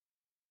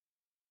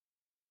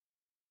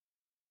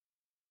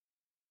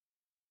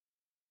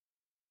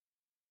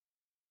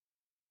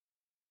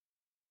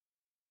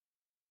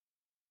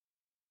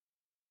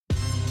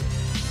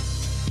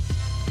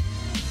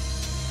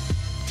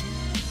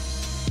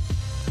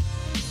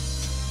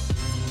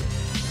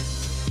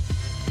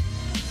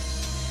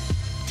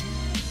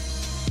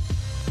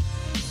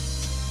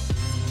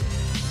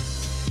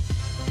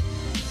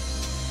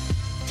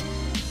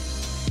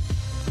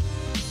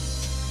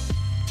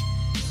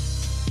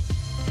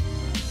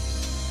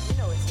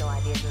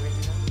ideas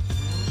original.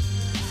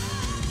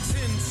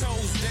 10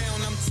 toes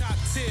down, I'm top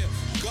tier.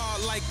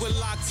 God like we're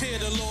locked here.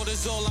 The Lord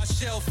is all I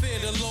shall fear.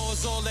 The law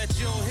is all that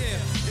you'll hear.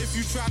 If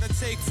you try to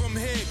take from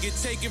here, get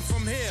taken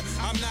from here.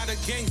 I'm not a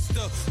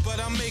gangster, but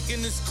I'm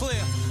making this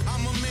clear.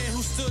 I'm a man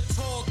who stood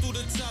tall through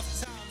the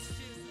tough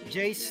times.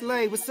 Jay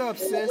Slayyy, what's up,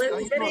 sis?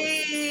 What's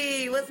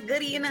goody? What's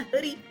goody in the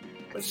hoodie?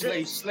 What's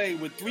Slayyy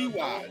with 3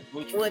 Y's.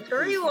 With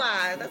 3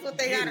 Y's. That's what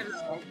they gotta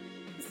know.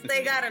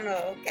 They gotta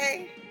know,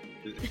 okay?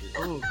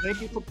 Oh,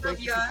 thank you for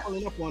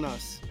pulling up on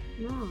us.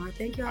 No,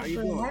 thank y'all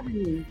for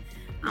having me.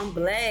 I'm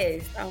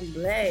blessed. I'm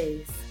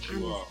blessed.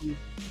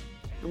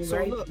 I'm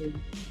so grateful.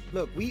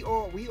 Look, we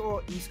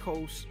all East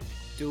Coast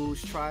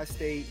dudes,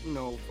 tri-state,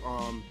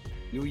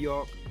 New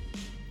York,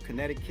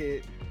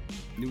 Connecticut,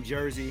 New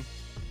Jersey.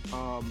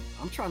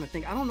 I'm trying to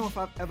think. I don't know if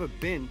I've ever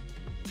been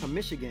to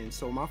Michigan.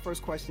 So my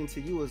first question to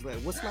you is like,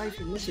 what's life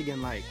in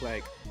Michigan like?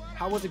 Like,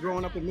 how was it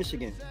growing up in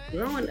Michigan?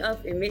 Growing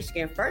up in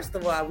Michigan, first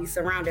of all, we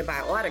surrounded by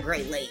all the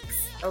Great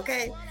Lakes,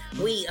 okay?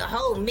 We a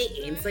whole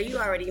mitten, so you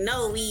already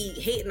know we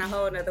hitting a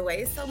whole nother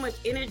way. It's so much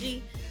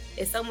energy,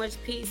 it's so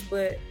much peace,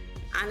 but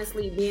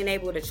honestly, being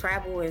able to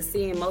travel and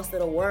seeing most of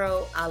the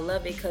world, I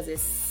love it because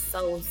it's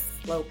so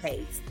slow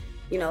paced.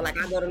 You know, like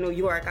I go to New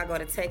York, I go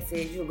to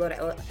Texas, you go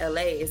to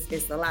LA,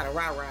 it's a lot of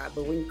rah-rah,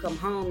 but when you come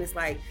home, it's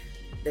like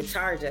the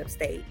charge up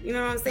state. You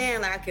know what I'm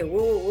saying? Like I can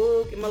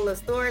woo, get my little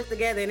stories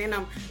together, and then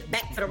I'm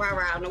back to the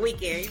rah-rah on the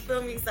weekend. You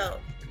feel me? So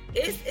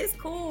it's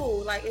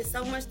cool. Like it's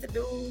so much to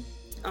do.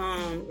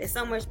 It's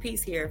so much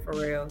peace here for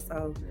real.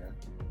 So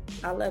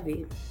I love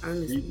it.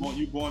 Honestly.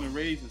 You born and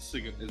raised in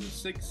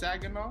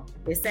Saginaw?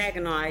 It's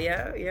Saginaw,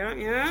 yeah.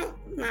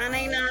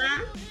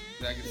 989.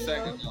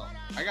 Saginaw.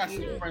 I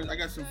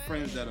got some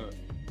friends that are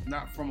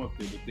not from up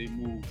there, but they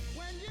moved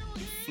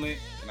to Flint,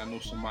 and I know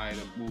somebody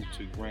that moved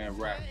to Grand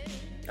Rapids.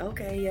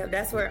 Okay, yeah,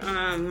 that's where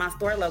my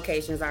store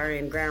locations are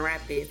in Grand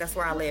Rapids. That's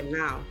where I live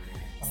now.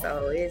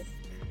 So it's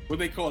what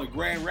they call it,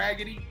 Grand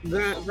Raggedy?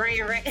 Grand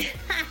Raggedy.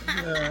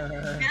 I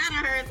done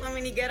heard so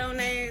many ghetto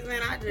names,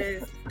 man. I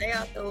just stay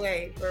out the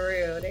way, for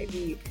real. It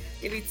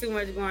be too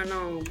much going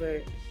on,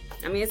 but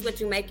I mean, it's what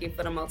you make it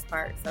for the most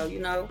part. So, you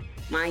know,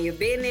 mind your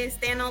business,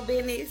 stand on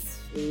business.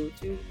 Shoot,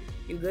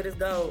 you good as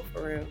gold,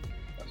 for real.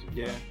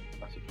 Yeah.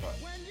 That's a fact.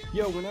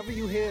 Yo, whenever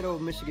you hear though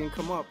Michigan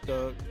come up,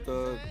 the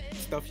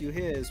stuff you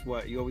hear is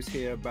what you always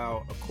hear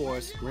about, of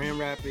course, Grand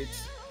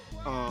Rapids,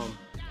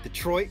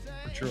 Detroit,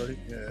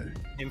 yeah,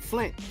 and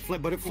Flint.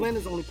 But Flint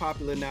is only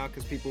popular now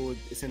because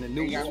it's in the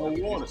news. Got no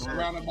water,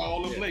 surrounded by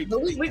all the lakes.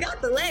 But we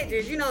got the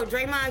legends, you know,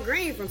 Draymond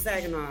Green from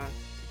Saginaw.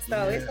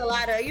 So it's a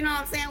lot of, you know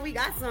what I'm saying? We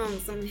got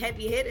some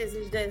heavy hitters.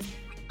 It's just,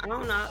 I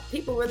don't know,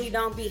 people really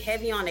don't be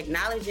heavy on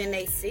acknowledging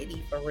their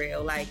city for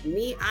real. Like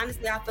me,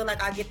 honestly, I feel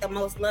like I get the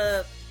most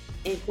love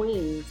in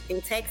Queens, in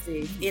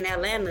Texas, in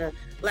Atlanta,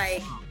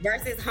 like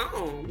versus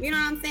home. You know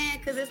what I'm saying?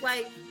 Because it's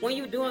like when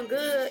you're doing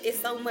good, it's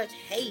so much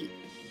hate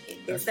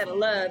instead of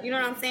love. You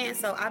know what I'm saying?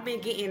 So I've been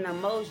getting the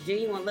most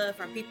genuine love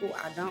from people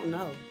I don't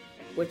know,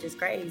 which is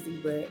crazy.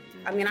 But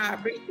I mean, I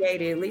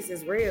appreciate it. At least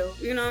it's real.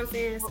 You know what I'm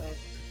saying? So.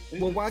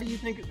 Well, why do you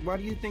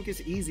think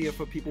it's easier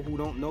for people who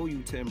don't know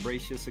you to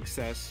embrace your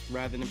success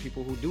rather than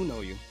people who do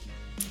know you?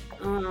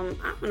 I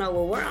don't know.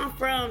 Well, where I'm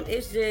from,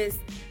 it's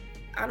just,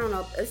 I don't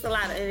know. It's a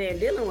lot of, and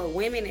dealing with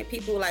women and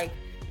people like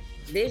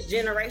this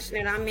generation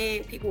that I'm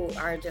in, people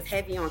are just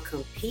heavy on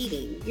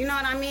competing. You know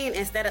what I mean?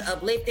 Instead of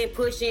uplifting,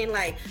 pushing,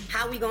 like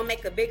how we gonna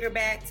make a bigger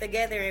bag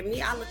together. And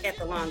me, I look at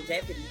the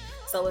longevity.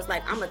 So it's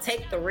like, I'm gonna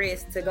take the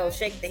risk to go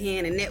shake the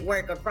hand and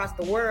network across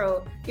the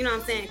world. You know what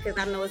I'm saying? Because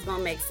I know it's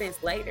gonna make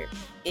sense later.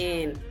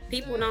 And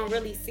people don't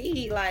really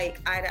see like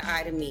eye to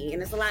eye to me.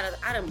 And it's a lot of,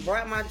 I done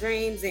brought my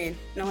dreams, and you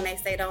know when they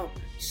say don't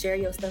share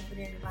your stuff with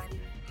everybody,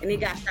 and it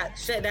got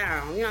shut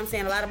down. You know what I'm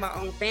saying? A lot of my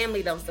own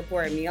family don't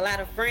support me. A lot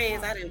of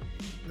friends I done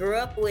grew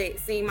up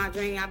with, seeing my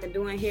dream. I've been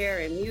doing hair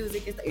and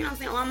music and stuff, you know what I'm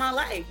saying, all my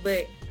life.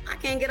 But I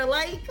can't get a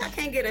like, I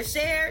can't get a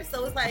share.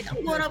 So it's like,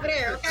 I'm going over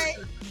there, okay?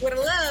 Where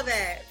the love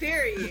at,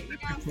 period. You know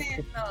what I'm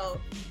saying?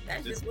 So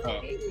that's just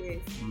what it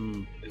is.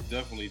 It's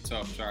definitely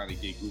tough trying to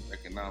get group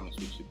economics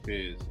with your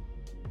peers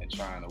and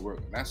trying to work.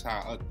 And that's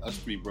how us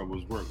three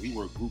brothers work. We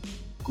work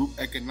group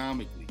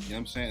economically. You know what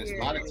I'm saying? It's a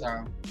lot of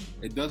time,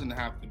 it doesn't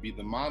have to be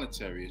the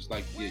monetary. It's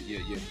like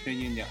your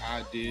opinion, your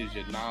ideas,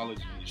 your knowledge,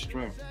 and your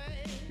strength.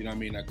 You know what I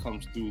mean? That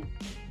comes through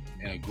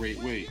in a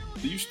great way.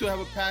 Do you still have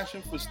a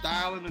passion for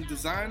styling and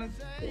designing?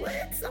 What?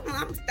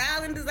 I'm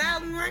styling,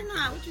 designing right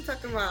now. What you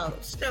talking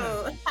about?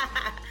 Sure.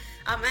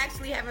 I'm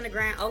actually having a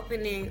grand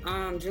opening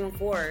June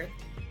 4th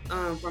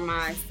for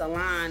my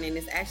salon, and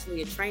it's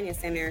actually a training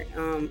center.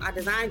 I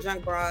design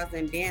junk bras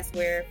and dance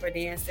wear for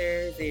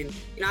dancers, and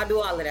you know, I do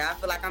all of that. I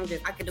feel like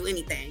I can do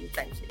anything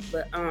type shit.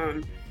 But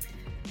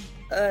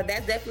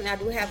that's definitely, I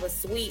do have a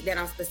suite that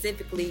I'm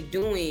specifically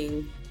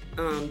doing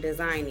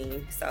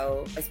designing.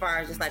 So as far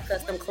as just like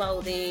custom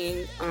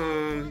clothing,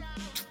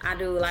 I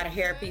do a lot of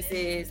hair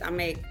pieces. I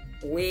make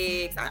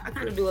wigs. I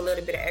kind of do a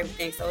little bit of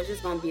everything. So it's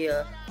just gonna be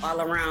a all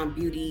around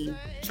beauty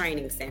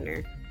training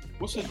center.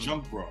 What's a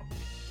junk bra?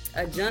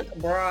 A junk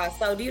bra.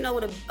 So do you know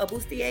what a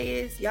bustier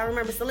is? Y'all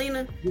remember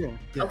Selena? Yeah.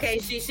 Okay,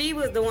 she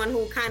was the one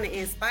who kind of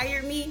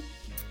inspired me.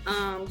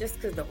 Just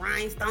because the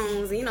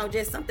rhinestones, you know,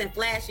 just something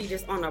flashy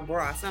just on a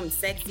bra, something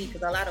sexy,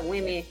 because a lot of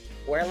women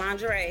wear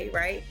lingerie,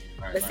 right?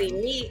 But see,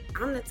 me,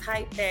 I'm the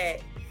type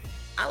that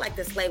I like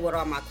to slay with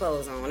all my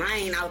clothes on. I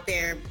ain't out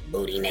there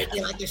booty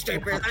naked like the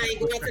strippers. I ain't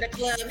going to the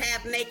club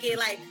half naked.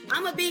 Like,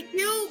 I'm going to be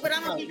cute, but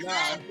I'm going to be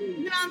classy. You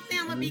know what I'm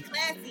saying? I'm going to be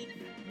classy.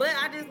 But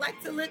I just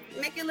like to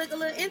make it look a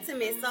little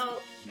intimate.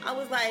 So I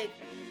was like,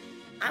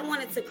 I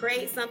wanted to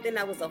create something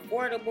that was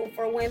affordable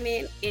for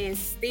women and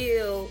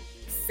still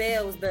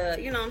sells the,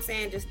 you know what I'm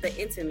saying, just the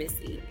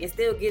intimacy. It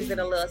still gives it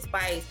a little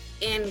spice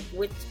and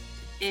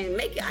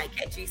make it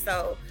eye-catchy.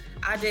 So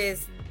I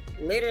just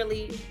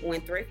literally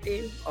went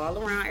thrifting all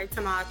around. Every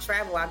time I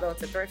travel, I go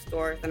to thrift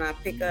stores and I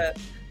pick up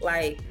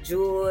like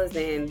jewels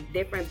and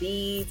different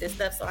beads and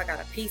stuff. So I got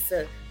a piece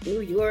of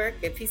New York,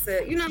 a piece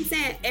of, you know what I'm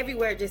saying,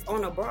 everywhere just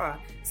on a bra.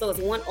 So it's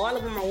all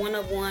of them are one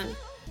of one.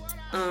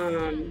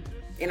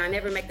 And I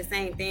never make the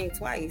same thing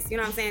twice. You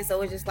know what I'm saying?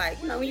 So it's just like,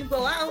 you know, when you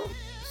go out,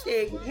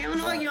 shit, hell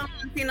no, you don't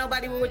see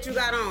nobody with what you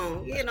got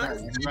on. You know,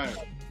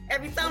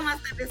 every time I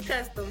said it's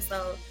custom.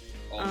 So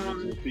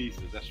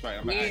pieces. That's right.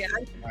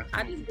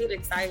 I just get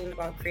excited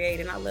about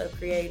creating. I love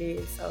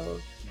creating. So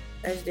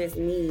that's just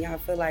me. I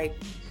feel like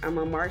I'm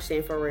a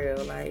Martian for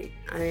real. Like,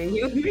 I ain't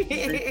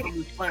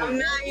human. I'm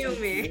not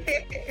human.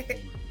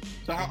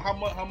 So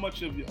how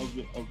much of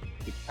the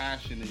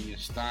passion and your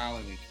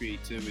styling and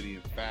creativity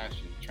and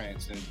fashion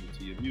transcends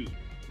into your music?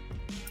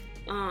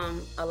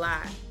 A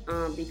lot.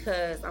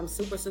 Because I'm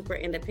super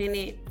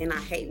independent and I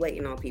hate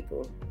waiting on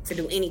people to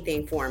do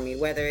anything for me,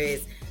 whether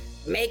it's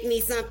make me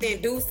something,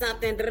 do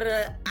something,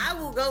 I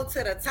will go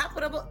to the top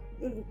of the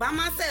book by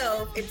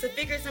myself and to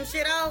figure some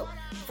shit out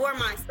for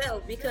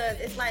myself, because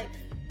it's like,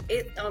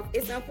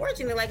 it's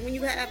unfortunate, like when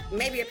you have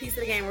maybe a piece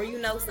of the game where you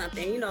know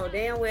something, you know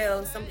damn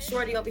well some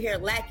shorty over here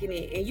lacking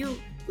it, and you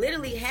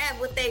literally have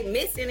what they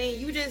missing and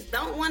you just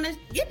don't want to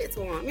give it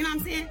to them, you know what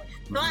I'm saying?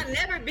 So I've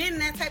never been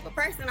that type of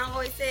person. I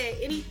always said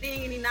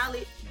anything, any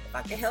knowledge, if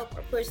I can help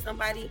or push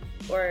somebody,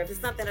 or if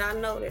it's something that I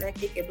know that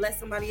it can bless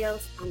somebody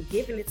else, I'm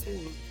giving it to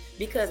them.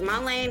 Because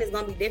my lane is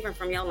going to be different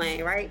from your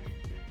lane, right?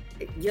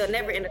 You'll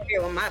never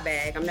interfere with my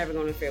bag. I'm never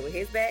going to interfere with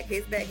his bag,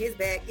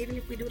 even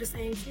if we do the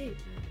same shit.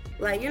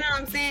 Like, you know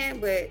what I'm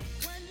saying? But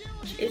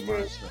it's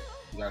just,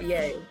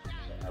 yeah,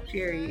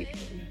 period.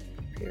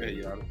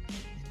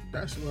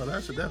 That's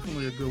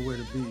definitely a good way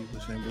to be,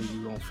 which means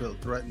you don't feel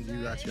threatened.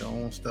 You got your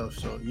own stuff,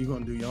 so you're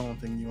going to do your own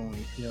thing,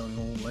 your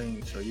own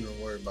lane, so you don't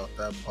worry about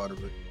that part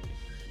of it.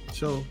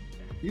 So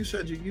you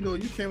said, you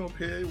came up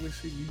here,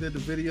 you did the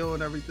video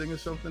and everything or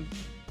something.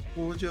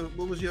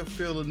 What was your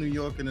feel of New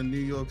York and the New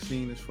York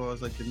scene as far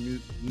as like the New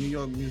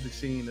York music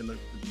scene and the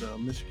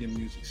Michigan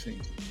music scene?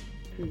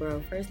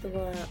 Bro, first of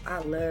all, I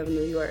love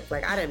New York.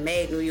 Like, I done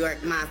made New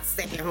York my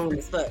second home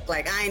as fuck.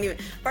 Like, I ain't even.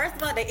 First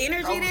of all, the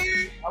energy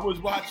there. I was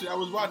watching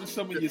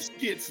some of your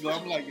skits, so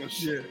I'm like, oh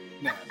shit.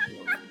 Nah,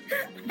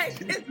 like,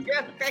 this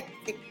girl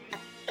crazy.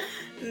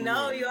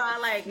 No,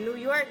 y'all, like, New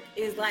York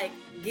is like,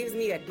 gives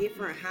me a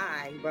different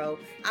high, bro.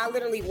 I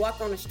literally walk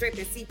on the strip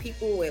and see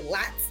people with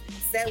lots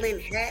selling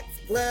hats,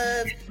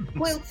 gloves,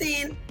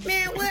 quilting.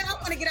 Man, what? I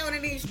want to get out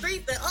in these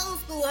streets, the old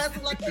school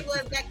hustle like it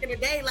was back in the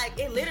day. Like,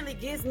 it literally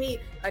gives me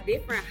a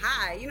different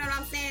high. You know what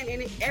I'm saying?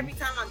 And every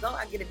time I go,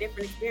 I get a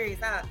different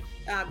experience. I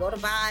go to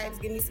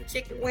Vibes, give me some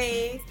chicken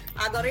wings.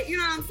 I go to, you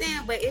know what I'm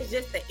saying? But it's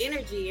just the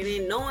energy. And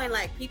then knowing,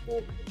 like,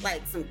 people,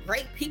 like, some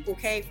great people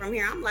came from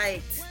here. I'm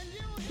like,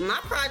 my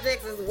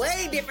projects is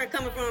way different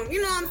coming from,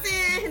 you know what I'm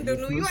saying, the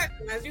New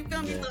Yorkers, you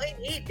feel me? So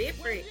it's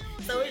different.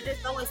 So it's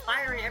just so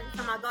inspiring. Every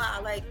time I go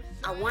out,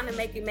 I want to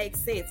make it make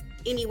sense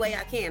any way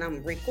I can.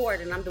 I'm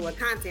recording, I'm doing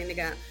content.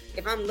 Nigga,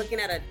 if I'm looking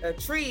at a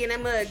tree and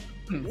I'm look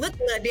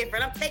a little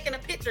different, I'm taking a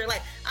picture.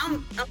 Like,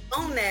 I'm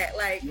on that.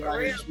 Like, for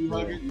real.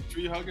 You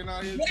tree hugging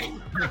out here?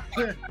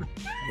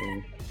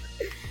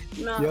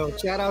 No, yo,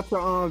 shout out to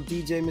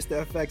DJ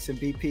Mr. FX and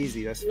B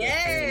Peasy. That's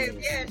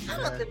shout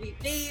out to B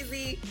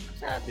Peasy.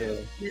 Shout out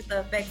to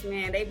Mr. FX,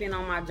 man. They've been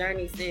on my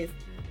journey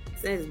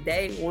since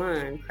day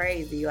one.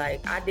 Crazy.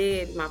 Like, I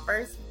did my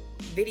first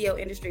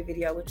industry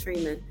video with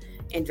Trina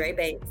and Dre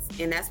Banks,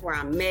 and that's where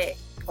I met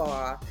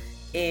Paul.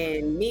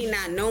 And me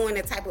not knowing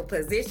the type of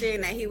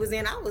position that he was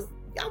in, I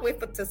went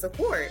to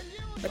support.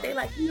 But they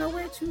like, you know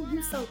what?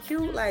 You so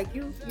cute. Like,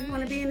 you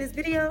want to be in this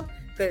video?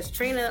 Because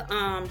Trina,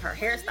 her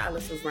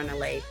hairstylist was running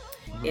late,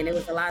 and there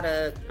was a lot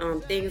of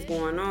things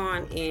going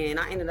on, and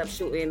I ended up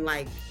shooting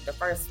like the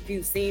first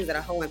few scenes of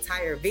the whole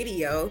entire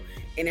video,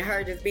 and then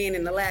her just being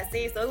in the last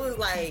scene. So it was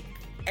like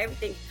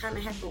everything kind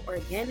of happened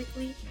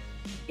organically,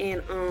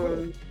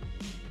 and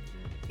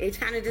it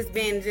kind of just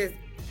been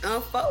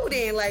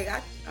unfolding. Like,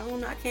 I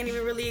don't know, I can't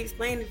even really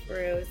explain it for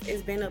real.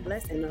 It's been a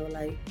blessing though.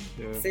 Like,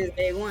 since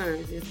day one,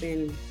 it's just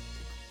been.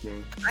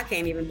 I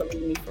can't even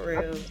believe me for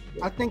real.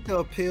 I think the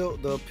appeal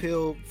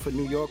for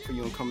New York, for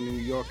you and coming to New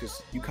York,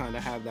 is you kind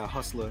of have that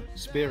hustler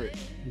spirit.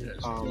 Yes.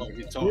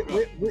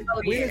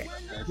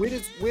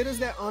 Where does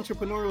that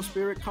entrepreneurial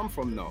spirit come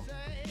from, though?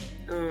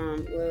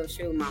 Well,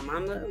 shoot, my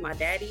mama, my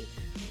daddy.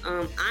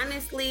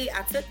 Honestly,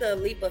 I took a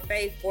leap of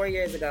faith 4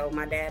 years ago.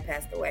 My dad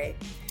passed away.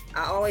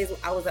 I'm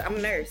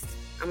a nurse.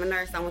 I'm a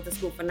nurse. I went to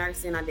school for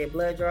nursing. I did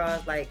blood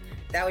draws. Like,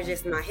 that was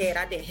just in my head.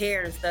 I did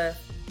hair and stuff,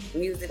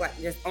 music, like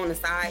just on the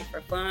side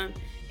for fun.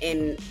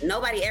 And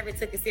nobody ever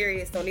took it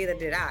serious, so neither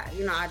did I.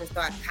 You know, I just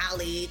thought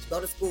college, go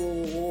to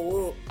school, woo,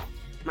 woo.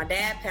 My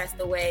dad passed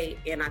away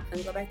and I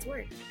couldn't go back to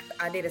work.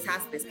 I did his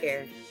hospice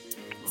care.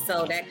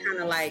 So that kind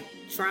of like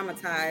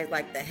traumatized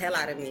like the hell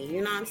out of me.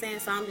 You know what I'm saying?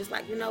 So I'm just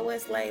like, you know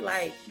what, Slayyy?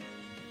 Like,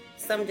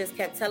 something just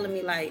kept telling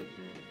me like,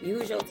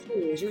 use your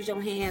tools, use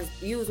your hands,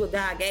 use what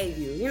God gave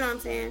you. You know what I'm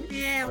saying?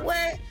 Yeah,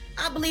 what?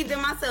 I believed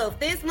in myself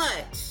this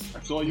much.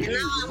 That's all you and need.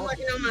 Now I'm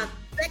working on my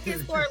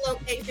second store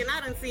location.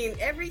 I done seen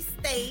every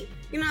state.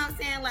 You know what I'm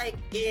saying? Like,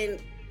 and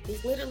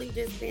it's literally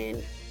just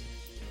been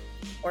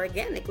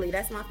organically.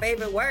 That's my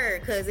favorite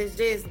word, because it's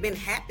just been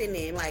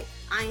happening. Like,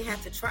 I ain't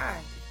have to try.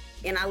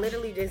 And I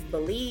literally just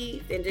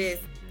believed, and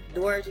just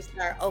doors just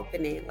start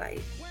opening.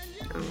 Like,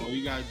 all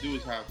you gotta do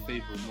is have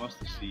faith with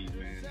mustard seed,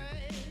 man.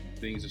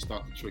 Things will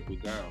start to trickle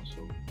down.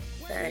 So,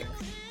 thanks.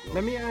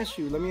 Let me ask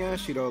you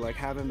though, like,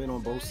 having been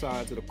on both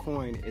sides of the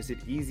coin, is it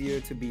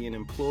easier to be an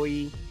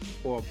employee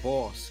or a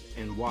boss,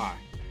 and why?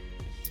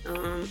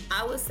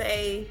 I would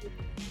say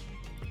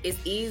it's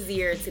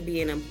easier to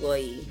be an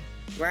employee,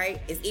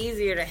 right? It's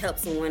easier to help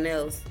someone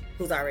else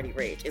who's already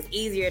rich. It's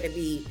easier to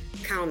be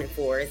counted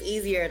for. It's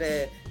easier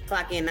to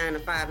clock in 9 to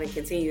 5 and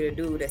continue to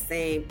do the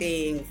same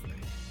things.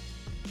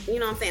 You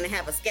know what I'm saying? To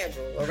have a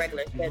schedule, a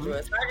regular schedule.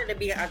 It's harder to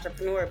be an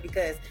entrepreneur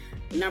because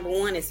number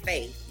one is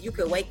faith. You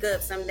could wake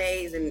up some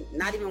days and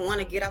not even want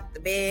to get off the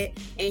bed,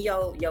 and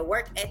your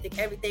work ethic,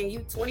 everything, you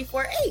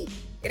 24/8.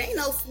 It ain't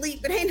no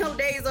sleep. It ain't no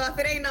days off.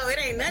 It ain't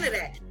none of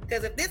that.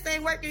 Because if this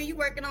ain't working, you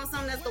working on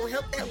something that's gonna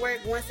help that work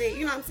once it,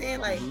 you know what I'm saying?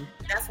 Like,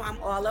 that's why I'm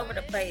all over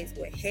the place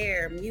with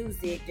hair,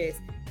 music,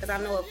 just because I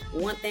know if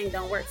one thing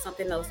don't work,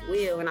 something else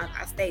will, and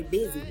I stay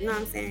busy. You know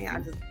what I'm saying?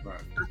 I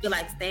feel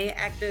like staying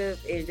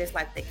active is just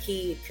like the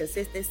key,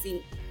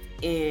 consistency,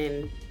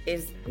 and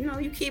is, you know,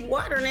 you keep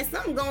watering it,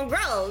 something gonna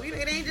grow. You know,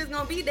 it ain't just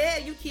gonna be there.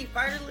 You keep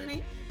fertilizing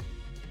it,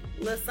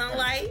 little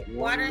sunlight,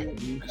 watering.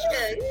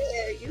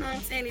 Yeah, you know what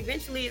I'm saying?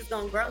 Eventually it's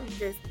gonna grow.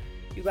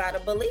 You gotta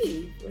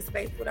believe. With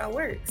faith without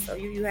work. So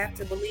you have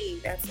to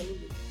believe,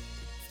 absolutely.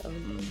 So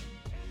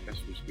that's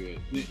what's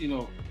good. You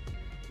know,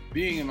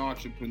 being an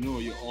entrepreneur,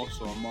 you're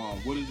also a mom.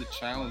 What are the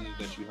challenges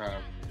that you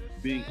have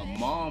being a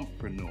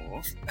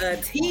mompreneur? A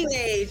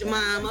teenage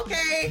mom,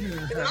 okay?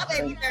 My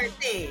baby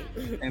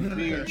 13.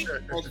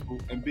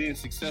 And being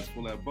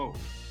successful at both.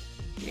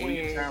 What are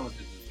your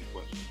challenges is the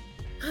question.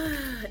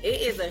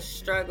 It is a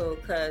struggle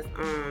because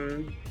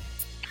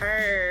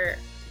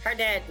her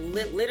dad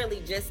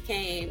literally just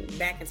came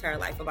back into her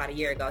life about a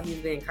year ago. He's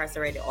been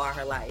incarcerated all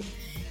her life.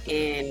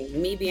 And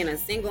me being a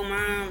single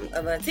mom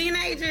of a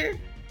teenager.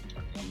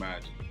 I can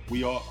imagine.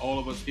 We all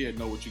of us here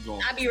know what you're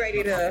going. I be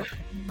ready to.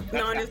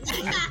 No, I'm just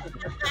saying.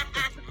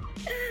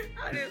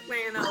 I'm just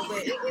saying, no,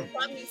 but it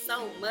taught me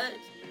so much,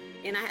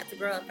 and I had to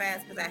grow up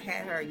fast because I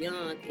had her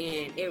young,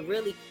 and it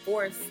really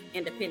forced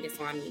independence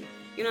on me.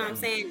 You know what I'm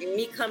saying? And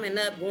me coming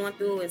up, going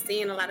through, and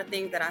seeing a lot of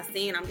things that I've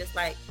seen, I'm just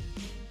like,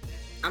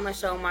 I'm gonna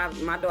show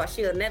my daughter.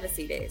 She'll never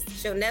see this.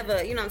 She'll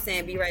never, you know what I'm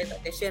saying, be raised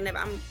like this. She'll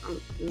never.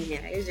 Yeah.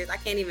 It's just I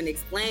can't even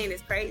explain.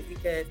 It's crazy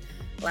because.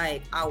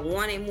 Like, I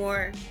wanted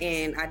more,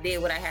 and I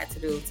did what I had to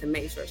do to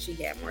make sure she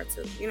had more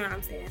too. You know what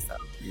I'm saying? So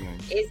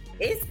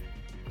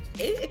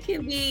it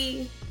can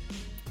be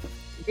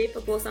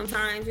difficult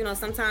sometimes. You know,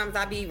 sometimes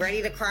I be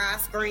ready to cry,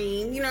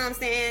 scream. You know what I'm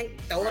saying?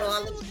 Throw it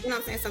all. You know what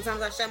I'm saying?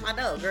 Sometimes I shut my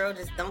door. Girl,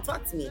 just don't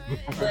talk to me.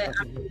 But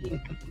I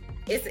mean,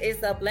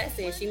 it's a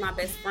blessing. She my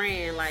best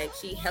friend. Like,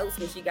 she helps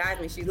me. She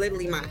guides me. She's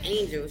literally my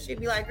angel. She'd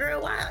be like,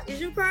 girl, why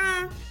is you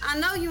crying? I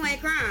know you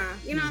ain't crying.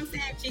 You know what I'm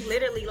saying? She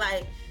literally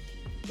like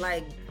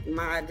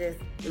my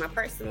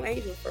personal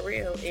angel for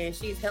real, and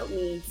she's helped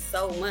me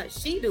so much.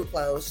 She do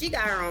clothes, she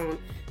got her own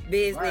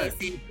business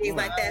and things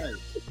like that.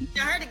 I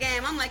heard the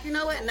game. I'm like, you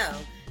know what? No,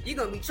 you're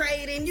gonna be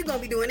trading, you're gonna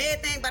be doing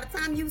everything. By the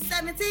time you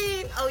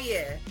 17, oh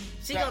yeah,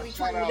 she gonna be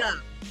trading up.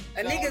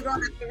 A nigga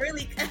gonna have to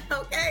really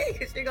okay,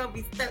 because she gonna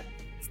be stepping.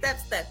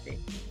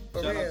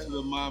 Shout out to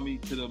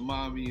the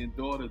mommy and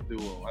daughter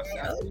duo. I seen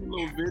a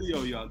little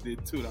video y'all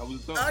did too. That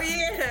was dope. Oh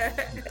yeah.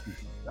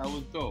 That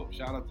was dope.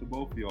 Shout out to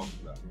both of y'all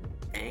for that.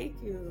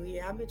 Thank you.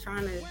 Yeah, I've been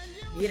trying to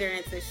get her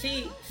into.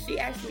 She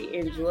actually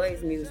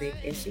enjoys music,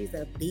 and she's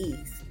a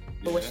beast.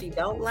 But what she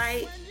don't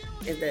like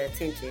is the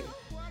attention.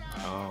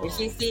 Oh. And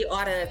she see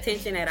all the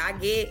attention that I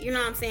get, you know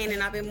what I'm saying?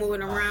 And I've been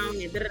moving around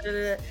and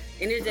and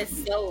it's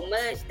just so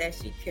much that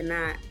she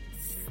cannot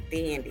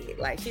stand it.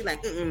 Like, she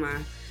like, ma.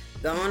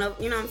 Going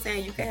up, you know what I'm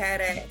saying? You can have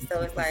that.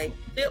 So it's like,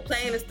 she'll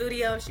play in the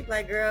studio. She be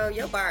like, girl,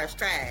 your bar is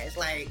trash.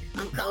 Like,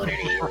 I'm colder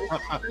than you.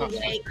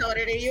 You ain't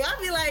colder than you. I'll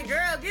be like,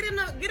 girl, get in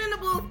the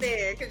booth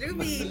there. Because you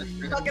be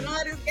talking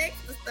all this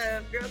gangster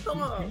stuff. Girl,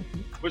 come on.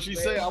 But she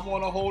say, I'm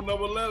on a whole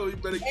nother level. You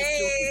better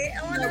get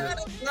I'm on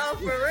another level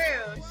for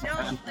real. She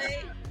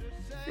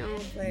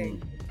don't play.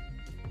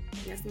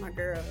 That's my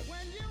girl.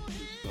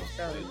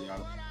 sure.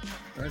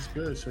 That's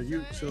good. So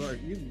you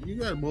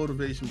got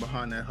motivation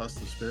behind that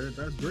hustle spirit.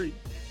 That's great.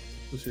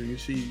 So you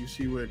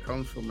see where it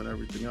comes from and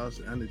everything else,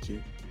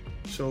 energy.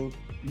 So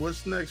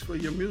what's next for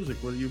your music?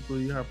 What do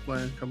you have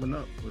plans coming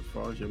up as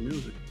far as your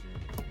music?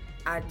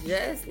 I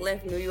just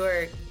left New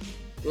York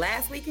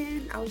last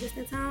weekend. I was just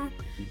in town.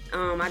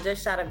 I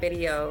just shot a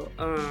video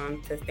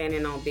to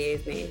Standing on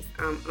Business.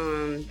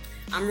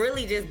 I'm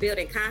really just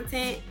building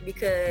content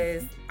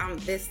because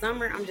this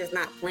summer I'm just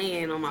not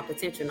playing on my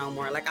potential no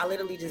more. Like I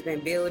literally just been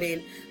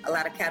building a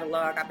lot of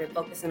catalog. I've been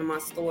focusing on my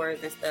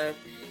stores and stuff.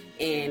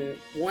 And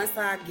once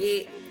I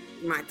get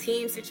my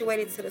team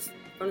situated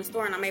from the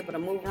store and I'm able to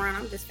move around,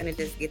 I'm just gonna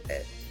just get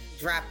the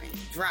dropping.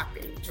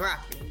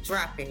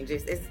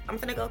 I'm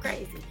gonna go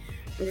crazy.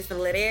 I'm just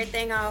gonna let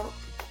everything out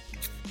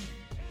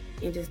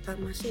and just talk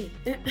my shit.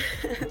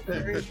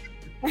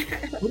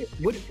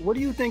 What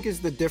do you think is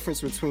the difference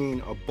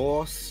between a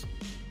boss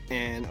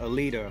and a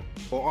leader,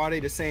 or are they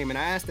the same? And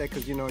I ask that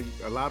because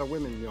a lot of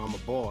women, I'm a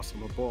boss.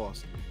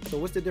 So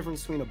what's the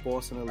difference between a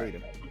boss and a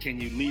leader?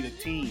 Can you lead a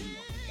team?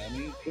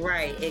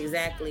 Right,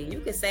 exactly. You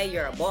can say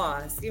you're a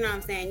boss. You know what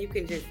I'm saying? You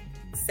can just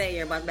say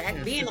you're a boss.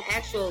 But being an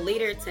actual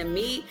leader to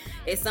me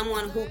is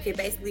someone who can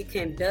basically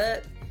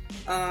conduct,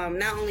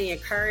 not only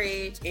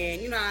encourage,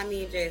 and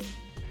just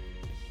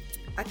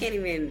I can't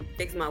even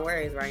fix my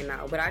words right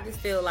now, but I just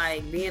feel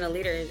like being a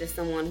leader is just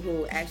someone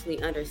who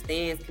actually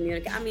understands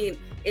communicate. I mean,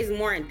 it's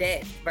more in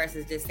depth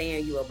versus just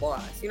saying you a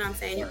boss. You know what I'm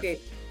saying? Right. You could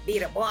be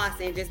the boss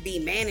and just be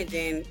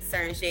managing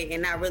certain shit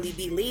and not really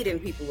be leading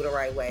people the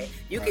right way.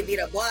 You could be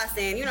the boss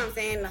and, you know what I'm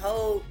saying, the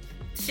whole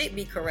shit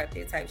be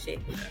corrupted type shit.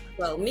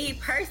 So me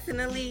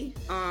personally,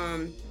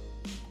 I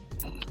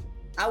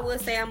would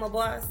say I'm a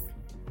boss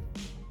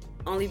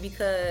only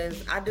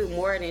because I do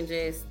more than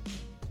just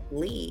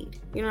lead.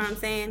 You know what I'm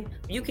saying?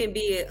 You can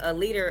be a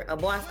leader, a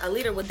boss, a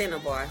leader within a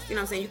boss. You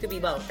know what I'm saying? You could be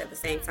both at the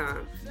same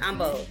time. I'm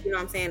both. You know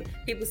what I'm saying?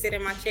 People sit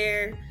in my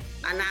chair.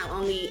 I not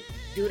only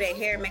do their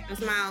hair, make them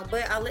smile,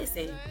 but I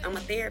listen. I'm a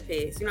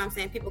therapist. You know what I'm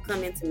saying? People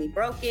come into me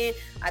broken.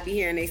 I be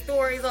hearing their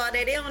stories all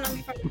day. They don't know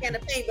me from the can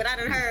of paint, but I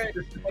done heard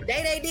what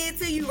they did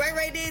to you,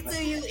 Ray did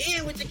to you,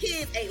 and what your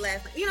kids ate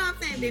last night. You know what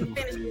I'm saying? Then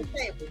finish the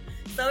table.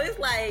 So it's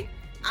like,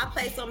 I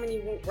play so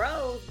many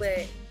roles,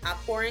 but I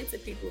pour into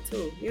people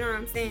too. You know what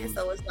I'm saying?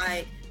 So it's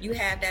like you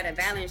have that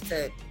advantage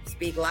to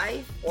speak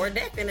life or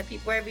death into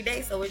people every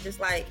day. So it's just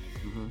like,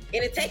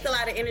 it'll take a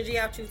lot of energy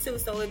out you too.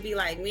 So it'd be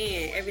like,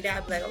 man, every day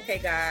I'd be like, okay,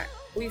 God,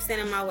 who you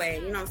sending my way?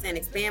 You know what I'm saying?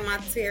 Expand my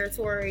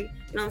territory.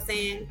 You know what I'm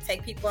saying?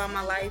 Take people out of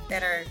my life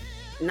that are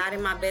not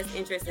in my best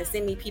interest and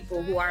send me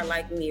people who are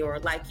like me or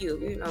like you,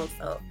 you know?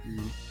 So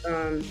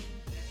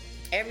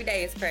every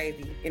day is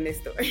crazy in this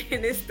store,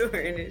 in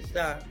this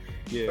shop.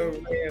 Yeah. For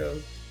real.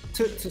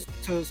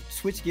 To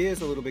switch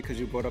gears a little bit, because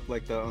you brought up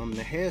like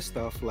the hair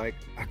stuff, like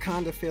I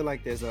kind of feel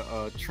like there's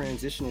a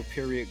transitional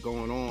period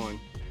going on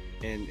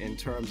in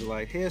terms of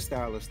like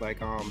hairstylists.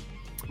 Like I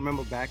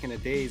remember back in the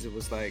days, it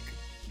was like,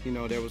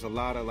 there was a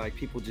lot of like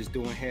people just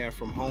doing hair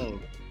from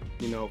home.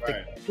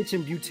 Right.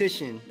 Kitchen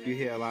beautician you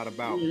hear a lot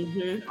about.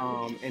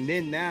 And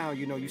then now,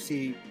 you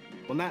see,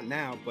 well, not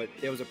now, but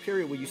there was a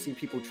period where you see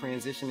people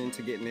transitioning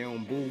to getting their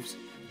own booths,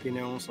 in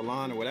their own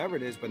salon or whatever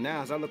it is. But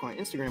now as I look on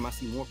Instagram, I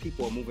see more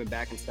people are moving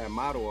back into that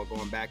model or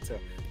going back to,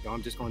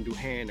 I'm just going to do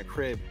hair in the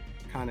crib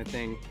kind of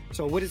thing.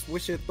 So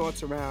what's your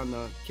thoughts around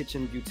the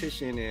kitchen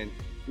beautician and,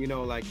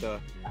 like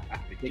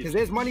because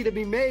there's money to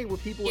be made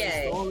with people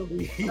installing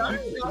these. I'm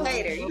no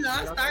hater.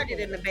 I started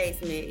in the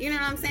basement. You know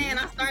what I'm saying?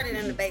 I started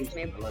in the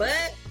basement,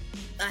 but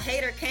a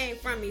hater came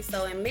from me.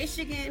 So in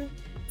Michigan,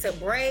 to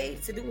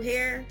braid, to do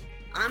hair,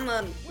 I'm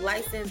a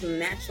licensed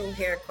natural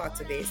hair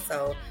cultivist,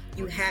 so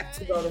you have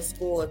to go to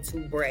school to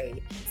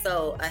braid.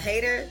 So a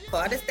hater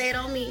called the state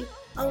on me.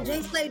 Oh, Jay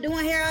Slayyy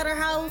doing hair out her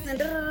house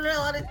and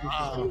all this.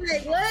 I'm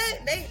like,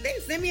 what? They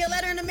send me a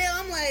letter in the mail.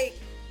 I'm like,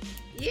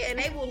 yeah, and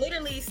they will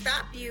literally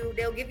stop you.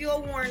 They'll give you a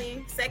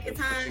warning. Second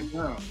time,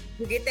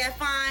 you get that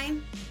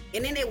fine,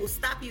 and then they will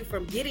stop you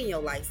from getting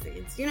your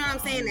license. You know what I'm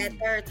saying? That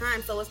third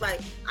time. So it's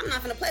like, I'm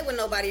not gonna play with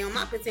nobody on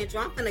my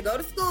potential. I'm gonna go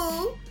to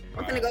school.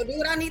 I'm gonna go do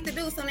what I need to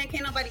do, so then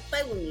can't nobody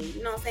play with me.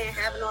 You know what I'm saying?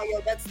 Having all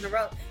your ducks in a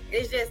row.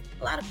 It's just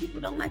a lot of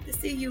people don't like to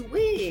see you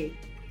win.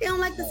 They don't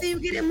like to see you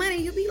getting money.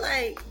 You be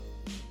like,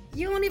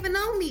 you don't even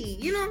know me.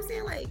 You know what I'm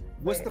saying? Like,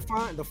 what's the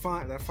fine?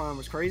 That fine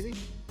was crazy.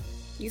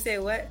 You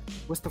said what?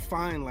 What's the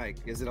fine like?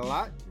 Is it a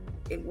lot?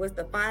 It was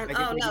the fine.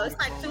 Oh no, it's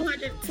like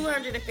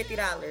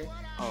 $250.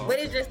 Oh, but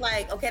it's just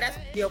like, okay, that's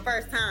your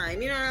first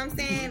time. You know what I'm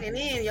saying? And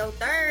then your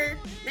third,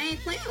 they ain't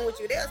playing with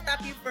you. They'll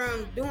stop you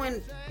from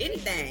doing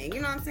anything.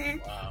 You know what I'm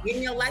saying? Wow.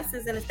 Getting your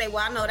license in the state.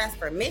 Well, I know that's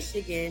for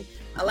Michigan.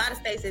 A lot of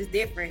states is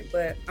different,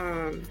 but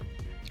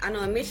I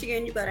know in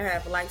Michigan you gotta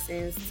have a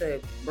license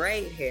to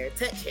braid hair,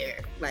 touch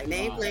hair. Like they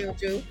ain't playing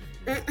with you.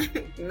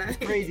 It's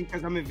crazy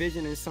because I'm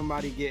envisioning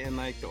somebody getting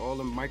like all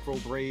the micro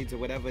braids or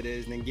whatever it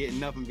is, and then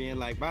getting up and being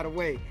like, by the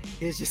way,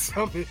 here's your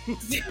summons.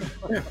 Just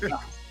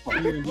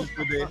put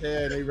their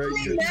hair, they ready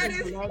to.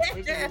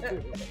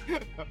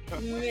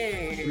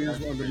 Man. We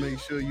just wanted to make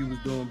sure you was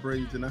doing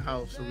braids in the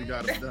house, so we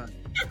got it done.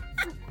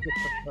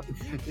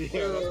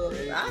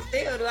 I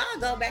still do. I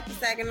go back to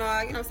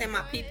Saginaw. You know what I'm saying?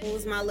 My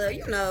peoples, my love.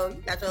 You know,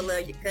 you got your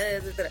love, your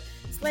cousins.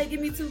 Slayyy,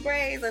 give me 2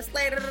 braids. Or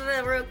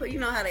Slayyy, real quick. You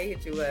know how they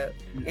hit you up.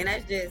 And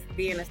that's just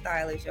being a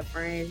stylist. Your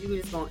friends,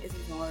 it's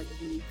just gonna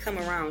come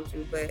around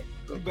you. But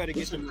you better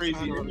get some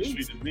crazy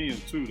industry to be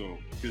in too, though,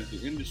 because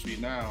the industry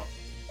now,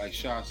 like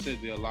Shaw said,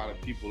 there are a lot of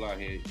people out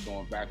here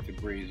going back to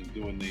braids and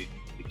doing the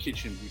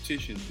kitchen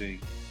beautician thing,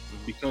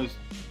 because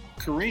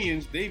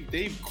Koreans,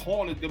 they've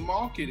cornered the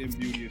market in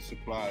beauty and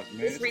supplies,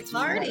 man. It's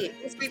retarded.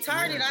 It's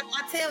retarded. Yeah.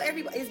 I tell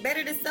everybody, it's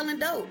better than selling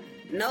dope.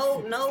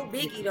 No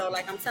biggie though.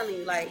 Like I'm telling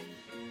you, like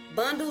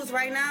bundles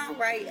right now,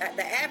 right?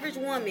 The average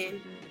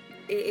woman,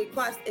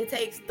 it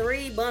takes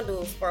 3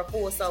 bundles for a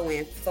full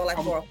sew-in. So like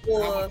for a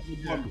full,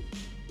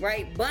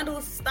 right?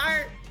 Bundles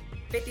start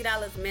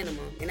 $50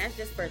 minimum, and that's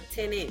just for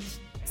 10-inch.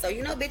 So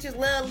you know bitches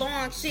love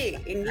long shit,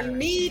 and you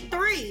need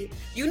 3.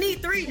 You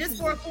need 3 just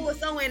for a full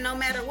sew-in, no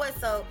matter what.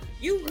 So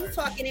you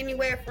talking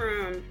anywhere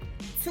from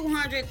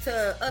 200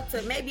 to up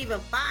to maybe even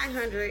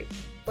 500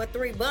 for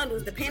 3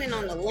 bundles, depending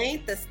on the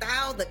length, the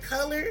style, the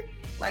color.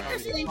 Like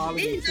that shit, you gotta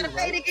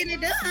pay to get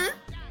it done.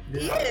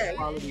 Yeah.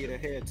 Quality of the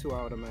hair too,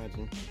 I would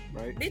imagine,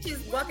 right?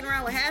 Bitches walking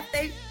around with half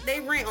they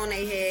rent on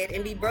their head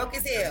and be broke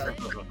as hell.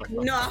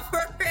 No,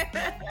 for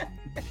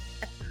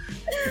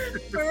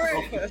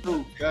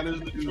real. That is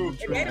the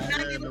truth. If they do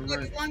not give a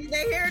fuck as long as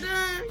their hair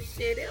done,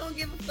 shit, they don't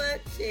give a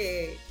fuck.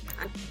 Shit.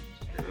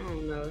 I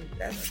don't know.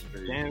 That's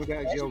damn,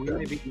 guys, yo, we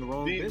may be in the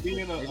wrong business.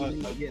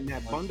 Getting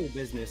that bundle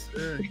business.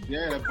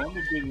 Yeah, that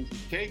bundle business is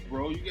cake,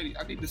 bro.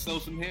 I need to sell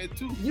some hair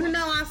too. You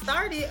know, I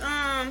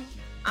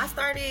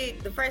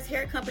started the first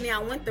hair company I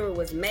went through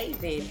was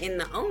Maven, and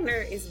the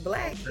owner is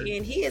black,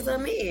 and he is a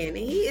man, and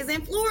he is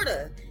in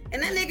Florida.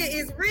 And that nigga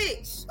is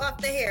rich off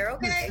the hair,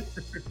 okay?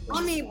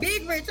 I mean,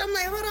 big rich. I'm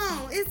like, hold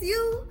on, it's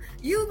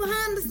you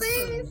behind the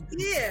scenes?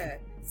 Yeah,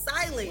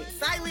 silent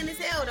as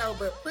hell though,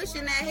 but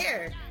pushing that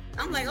hair.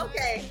 I'm like,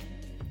 okay.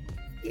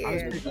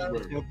 Yeah.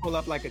 He'll pull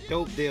up like a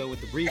dope deal with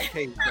the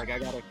briefcase. Like I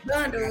got a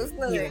bundles.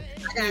 Look, I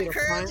got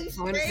curly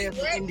straight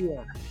from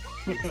India.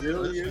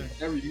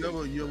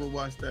 You ever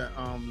watch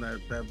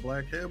that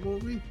black hair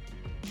movie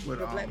with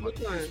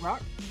Chris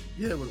Rock?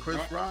 Yeah, with Chris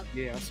Rock.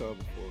 Yeah, I saw it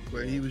before.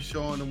 Where he was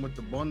showing them with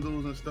the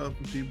bundles and stuff,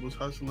 and people was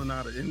hustling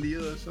out of India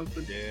or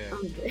something. Yeah.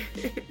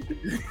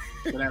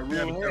 But that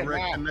real hair,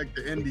 direct connect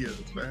to India.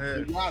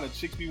 A lot of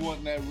chicks be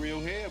wanting that real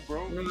hair,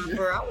 bro.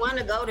 Bro, I want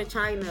to go to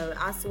China.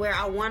 I swear,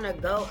 I want to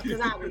go because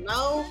I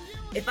know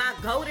if I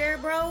go there,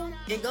 bro,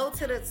 and go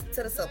to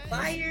the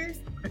suppliers,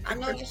 I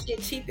know this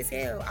shit cheap as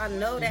hell. I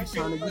know that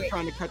shit. You're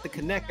trying to cut the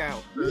connect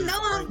out. You know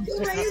I'm too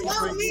late. You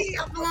know me.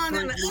 I belong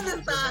on the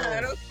other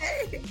side,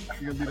 okay?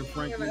 You're gonna be the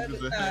Frank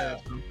Lucas of hair.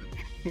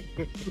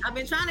 I've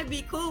been trying to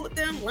be cool with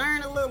them,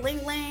 learn a little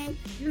ling,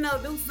 you know,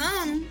 do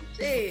something.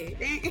 Shit.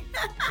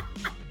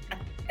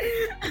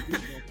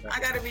 I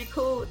gotta be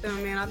cool with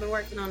them, man. I've been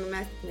working on the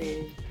master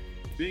plan.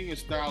 Being a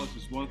stylist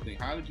is one thing.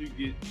 How did you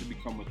get to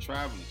become a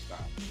traveling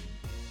stylist?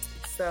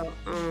 So,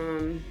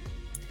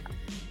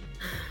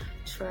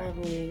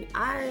 traveling,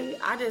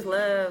 I just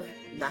love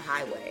the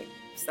highway.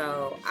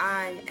 So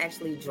I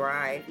actually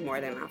drive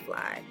more than I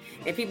fly.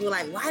 And people are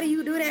like, why do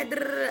you do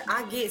that?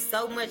 I get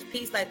so much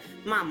peace. Like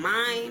my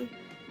mind,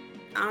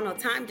 I don't know,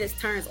 time just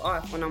turns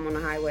off when I'm on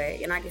the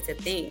highway and I get to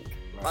think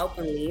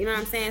openly. You know what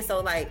I'm saying? So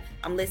like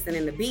I'm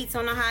listening to beats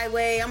on the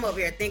highway. I'm over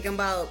here thinking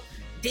about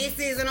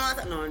disses and all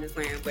that. No, I'm just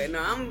playing. But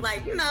no, I'm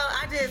like, you know,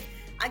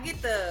 I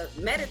get the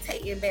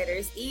meditating better.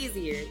 It's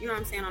easier, you know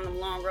what I'm saying, on them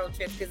long road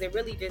trips because it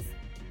really just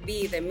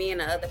be either me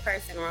and the other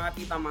person or I'll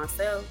be by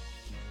myself.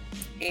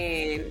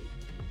 And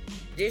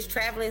just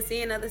traveling,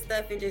 seeing other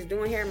stuff, and just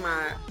doing hair.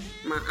 My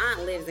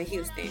aunt lives in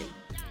Houston,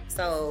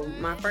 so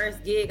my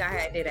first gig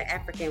I did an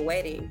African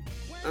wedding,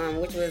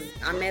 which was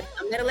I met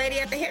a lady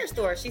at the hair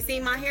store. She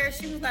seen my hair.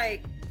 She was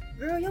like,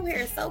 "Girl, your hair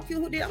is so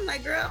cute. Who did?" I'm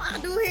like, "Girl, I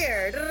do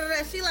hair."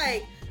 She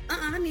like,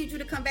 I need you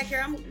to come back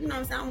here. You know what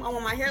I'm saying? I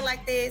want my hair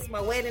like this.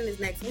 My wedding is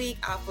next week.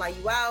 I'll fly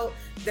you out.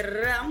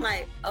 I'm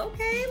like,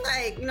 okay,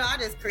 like, you know, I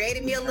just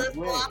created me a little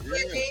swap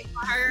with it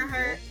for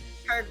her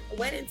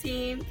wedding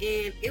team,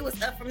 and it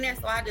was up from there.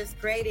 So I just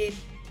created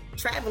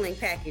traveling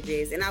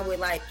packages, and I would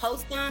like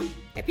post them,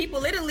 and people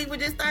literally would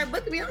just start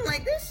booking me. I'm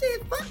like, this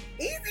shit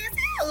easy as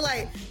hell.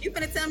 Like, you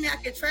finna tell me I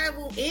can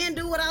travel and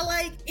do what I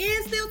like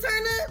and still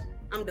turn up?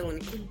 I'm doing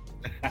it.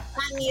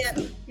 Sign me up.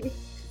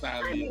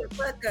 Sign me the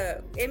fuck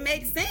up. It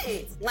makes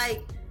sense.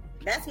 Like,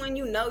 that's when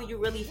you know you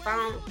really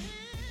found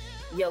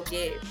your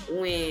gift,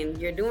 when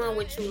you're doing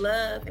what you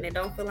love and it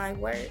don't feel like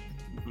work,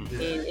 and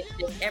it's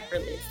just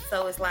effortless.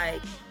 So it's like,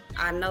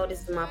 I know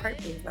this is my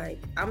purpose. Like,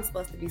 I'm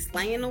supposed to be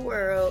slaying the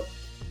world,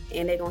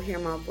 and they're gonna hear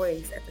my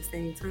voice at the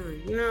same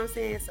time. You know what I'm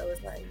saying? So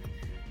it's like,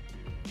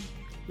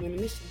 I'm on a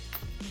mission.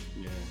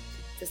 Yeah.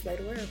 To slay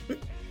the world.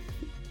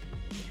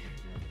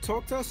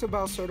 Talk to us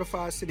about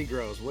Certified City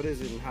Girls. What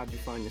is it, and how did you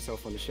find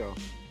yourself on the show?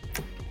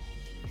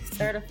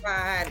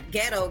 Certified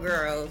Ghetto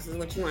Girls is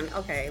what you want.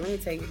 Okay, let me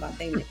tell you about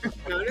them.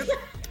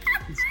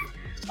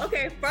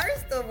 Okay,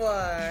 first of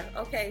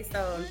all,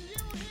 so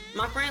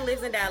my friend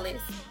lives in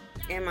Dallas.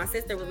 and my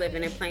sister was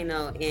living in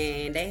Plano,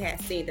 and they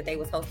had seen that they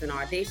was hosting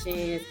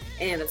auditions,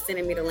 and ended up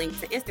sending me the link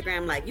to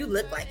Instagram, like, you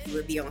look like you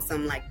would be on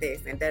something like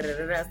this, and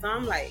da-da-da-da. So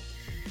I'm like,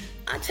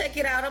 I check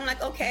it out. I'm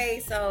like,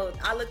 okay. So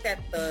I looked at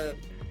the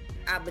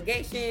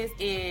obligations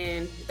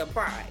and the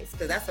prize,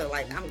 because that's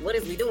what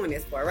is we doing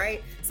this for,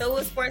 right? So it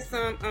was for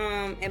some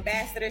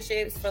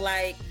ambassadorships for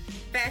like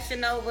Fashion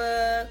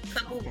Nova,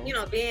 couple,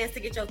 bands to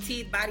get your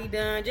teeth, body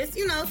done, just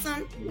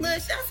some little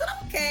shit. I said,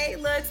 okay,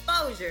 little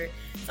exposure.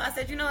 So I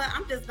said, you know what,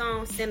 I'm just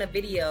gonna send a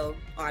video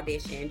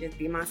audition, just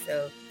be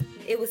myself.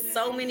 It was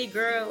so many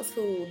girls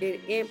who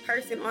did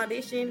in-person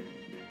audition,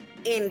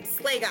 and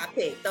Slayyy got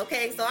picked.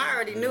 Okay, so I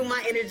already knew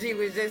my energy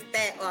was just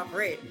that off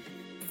rip.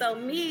 So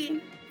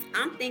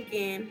I'm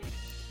thinking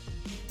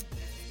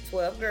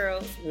 12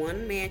 girls,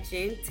 1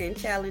 mansion, 10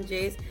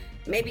 challenges.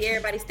 Maybe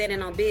everybody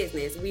standing on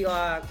business. We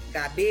all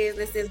got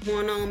businesses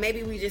going on.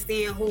 Maybe we just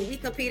seeing who we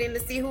competing to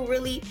see who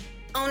really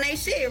on their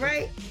shit,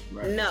 right?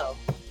 No.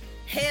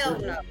 Hell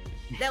no.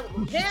 Hell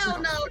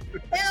no.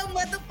 Hell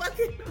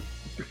motherfucking.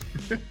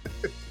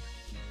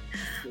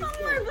 I'm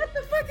like, what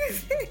the fuck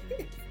is this?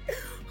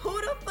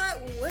 Who the fuck?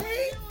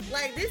 Wait.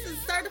 Like, this is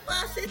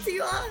certified shit to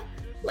y'all?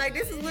 Like,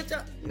 this is what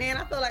y'all... Man,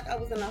 I feel like I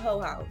was in a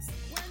whole house.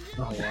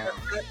 Oh, wow.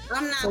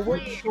 I'm not so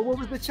what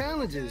was the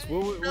challenges?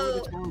 What were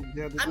the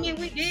challenges? I mean,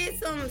 we did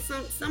some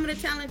of the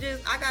challenges.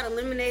 I got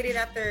eliminated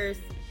after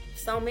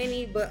so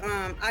many, but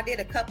I did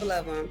a couple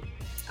of them.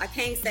 I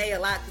can't say a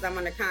lot because I'm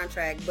under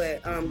contract,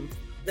 but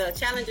the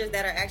challenges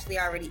that are actually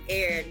already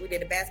aired, we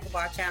did a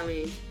basketball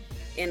challenge,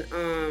 and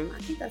I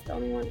think that's the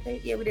only one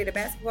that we did a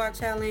basketball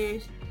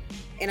challenge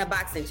and a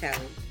boxing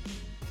challenge.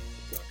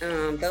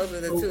 Those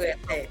are the two that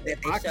they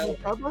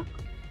showed. Cover?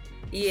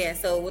 Yeah,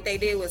 so what they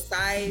did was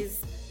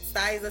size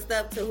the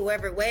stuff to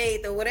whoever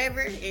weighed or whatever,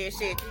 and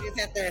shit, you just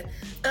have to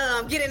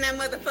get in that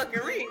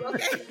motherfucking ring,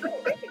 okay?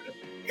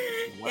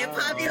 Wow. And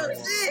pop your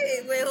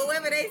shit with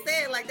whoever they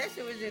said, like, that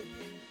shit was just,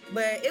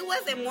 but it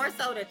wasn't more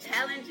so the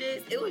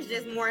challenges, it was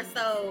just more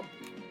so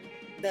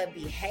the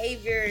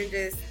behavior, and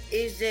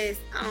it's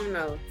just, I don't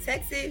know,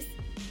 Texas,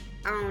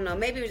 I don't know,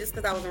 maybe it was just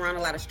because I was around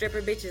a lot of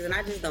stripper bitches and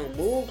I just don't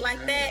move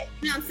like that.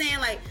 You know what I'm saying?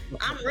 Like,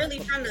 I'm really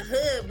from the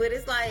hood, but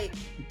it's like,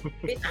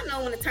 bitch, I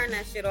know when to turn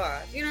that shit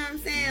off. You know what I'm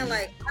saying?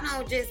 Like, I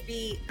don't just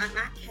be, I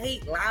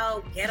hate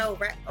loud ghetto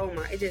rap. Oh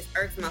my, it just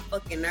irks my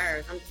fucking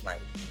nerves. I'm just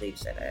like,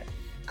 please shut up.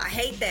 I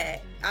hate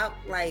that. I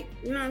like,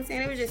 you know what I'm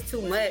saying? It was just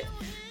too much.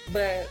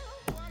 But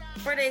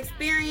for the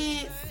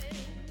experience,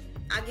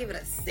 I give it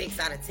a 6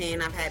 out of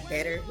 10. I've had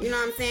better. You know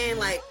what I'm saying?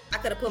 Like, I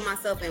could have put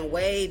myself in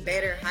way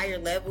better, higher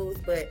levels,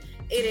 but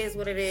it is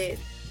what it is.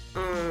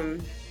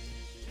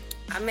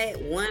 I met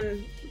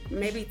 1,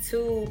 maybe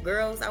 2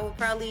 girls I would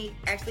probably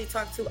actually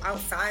talk to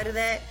outside of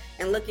that,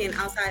 and looking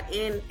outside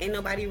in, ain't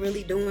nobody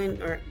really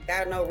doing or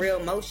got no real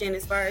motion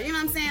as far as, you know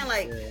what I'm saying?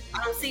 Like,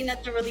 I don't see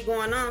nothing really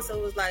going on, so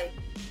it was like.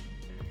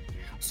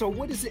 So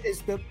what is it?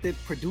 Is the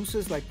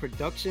producers, like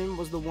production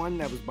was the one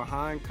that was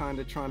behind kind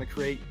of trying to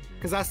create,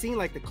 because I seen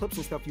like the clips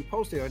and stuff you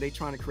posted, are they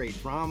trying to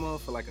create drama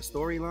for like a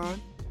storyline?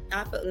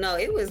 No,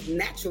 it was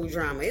natural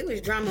drama. It was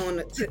drama on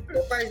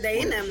the first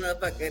day in that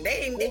motherfucker.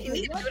 They didn't need to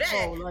do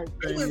that.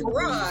 It was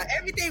raw.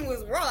 Everything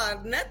was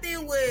raw.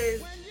 Nothing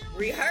was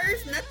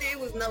rehearsed. Nothing. It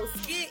was no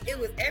skit.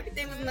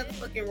 Everything was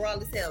motherfucking raw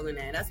as hell in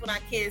that. That's what I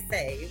can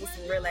say. It was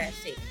some real ass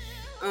shit.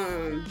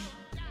 And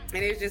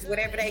it was just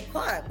whatever they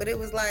caught. But it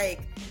was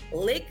like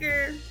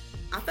liquor.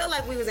 I felt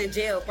like we was in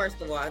jail, first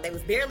of all. They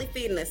was barely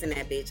feeding us in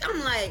that bitch.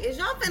 I'm like, is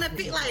y'all finna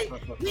feed? Like,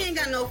 we ain't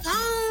got no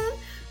phone.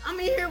 I'm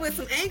in here with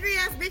some angry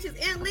ass bitches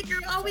and liquor.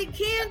 All we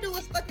can do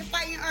is fucking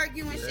fight and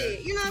argue and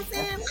shit. You know what I'm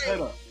saying?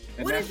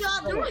 Like, what is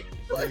y'all doing?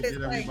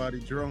 Get everybody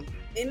drunk.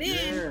 And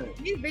then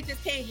these bitches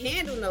can't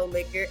handle no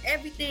liquor.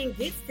 Everything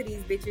gets to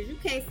these bitches. You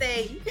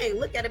can't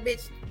look at a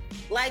bitch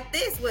like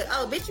this with,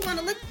 oh, bitch, you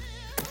wanna look?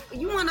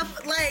 You wanna,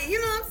 like,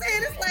 you know what I'm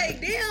saying? It's like,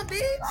 damn,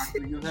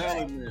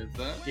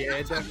 bitch. Yeah,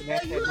 it's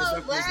definitely. You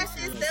hoes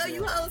lashes, sell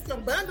you hoes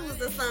some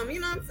bundles or something. You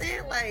know what I'm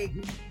saying? Like,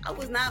 I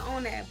was not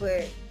on that,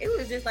 but it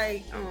was just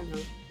like, I don't know.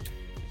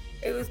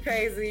 It was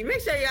crazy.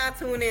 Make sure y'all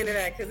tune into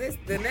that, because it's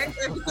the next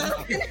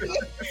episode.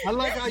 I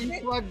like how you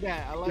plug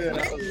that. I like that.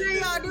 Make sure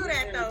y'all do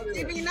that, though.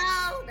 TV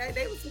Now,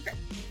 they was some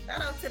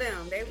shout out to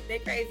them. They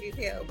crazy as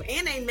hell.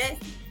 And they messy.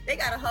 They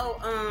got a whole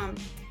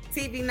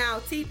TV Now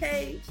T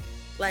page,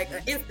 like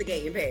an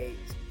instigating page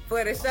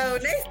for the show.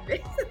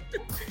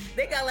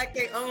 They got like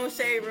their own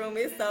shade room.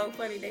 It's so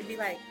funny. They be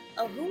like,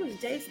 oh, who was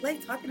Jay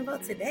Slayyy talking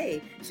about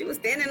today? She was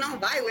standing on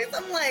violence.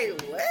 I'm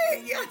like,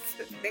 what? Yes,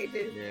 they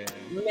just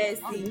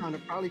messy.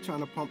 I'm probably trying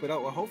to pump it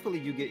up. Well, hopefully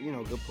you get,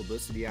 good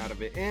publicity out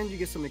of it, and you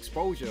get some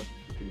exposure.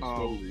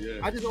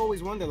 I just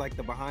always wonder, like,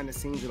 the behind the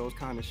scenes of those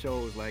kind of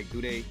shows. Like,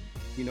 do they,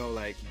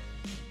 like,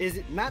 is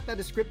it not that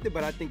it's scripted,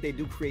 but I think they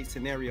do create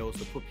scenarios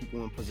to put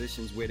people in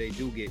positions where they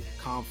do get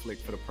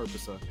conflict for the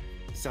purpose of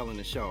selling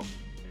the show.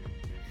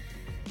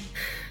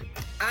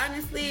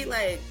 Honestly,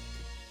 like,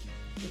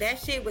 that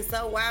shit was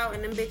so wild,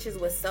 and them bitches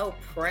was so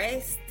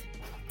pressed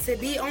to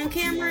be on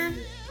camera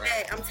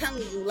that I'm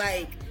telling you,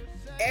 like,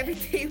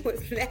 everything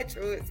was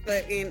natural as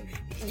fuck, and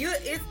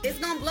it's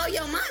gonna blow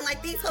your mind.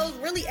 Like, these hoes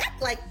really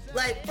act like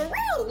for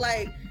real.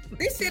 Like,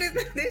 this shit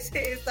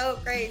is so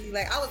crazy.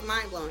 Like, I was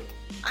mind blowing.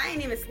 I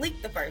ain't even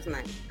sleep the first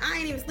night. I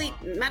ain't even sleep.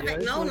 Matter of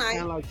fact, no night.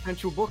 Sound like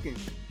central booking.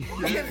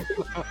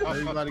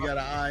 Everybody got an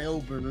eye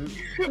open.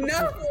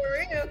 No, for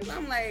real. Cause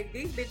I'm like,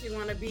 these bitches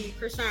want to be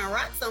Krishan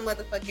Rock so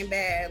motherfucking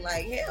bad.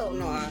 Like, hell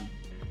no.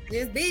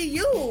 Just be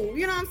you.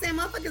 You know what I'm saying?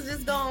 Motherfuckers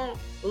just gonna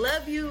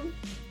love you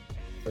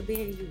for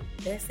being you.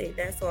 That's it.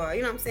 That's all.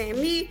 You know what I'm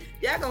saying?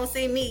 Y'all gonna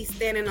see me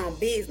standing on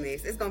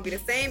business. It's gonna be the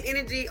same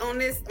energy on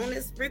this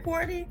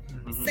recording.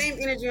 Same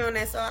energy on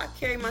that. So I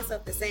carry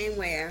myself the same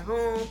way at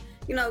home.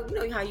 You know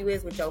how you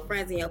is with your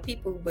friends and your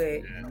people, but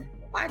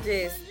I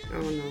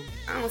don't know.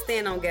 I don't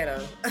stand on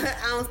ghetto.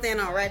 I don't stand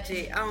on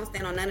ratchet. I don't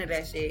stand on none of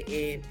that shit.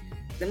 And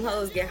them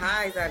hoes get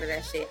highs out of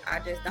that shit. I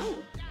just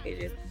don't.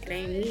 It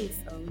ain't me.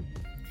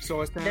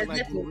 So it sounded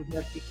like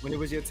when it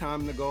was your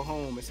time to go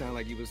home, it sounded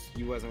like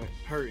you wasn't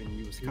hurting.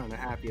 You was kind of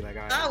happy. Like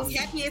I was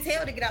happy as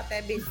hell to get out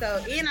that bitch.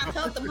 So, and I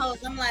told them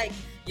hoes, I'm like,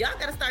 y'all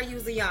gotta start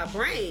using y'all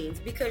brains,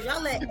 because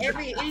y'all let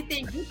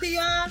anything do to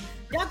y'all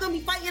gonna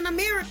be fighting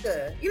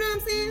America. You know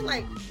what I'm saying?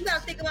 Like, you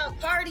gotta think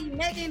about Cardi,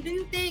 Megan. Do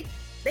you think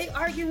they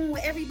arguing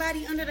with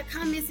everybody under the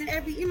comments and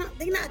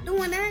they not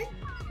doing that?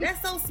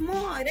 That's so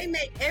small. They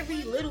make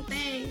every little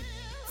thing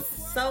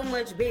so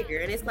much bigger,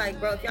 and it's like,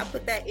 bro, if y'all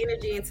put that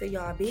energy into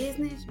y'all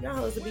business, y'all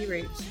hoes will be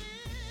rich.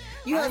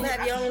 You hoes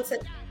have your own.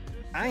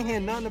 I ain't hear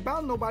nothing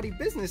about nobody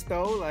business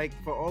though. Like,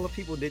 for all the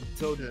people, did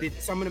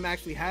some of them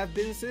actually have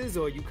businesses,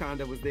 or you kind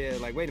of was there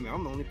like, wait a minute,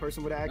 I'm the only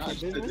person with an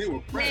actual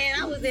business?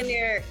 Man, I was in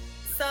there.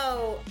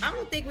 So I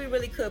don't think we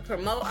really could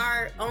promote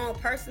our own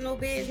personal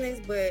business,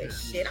 but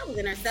shit, I was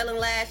in there selling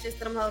lashes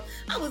to them hoes.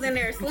 I was in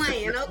there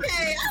slaying,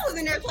 okay? I was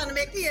in there trying to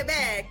make me a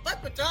bag.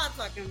 Fuck what y'all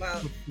talking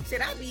about. Shit,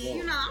 I be,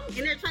 I'm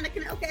in there trying to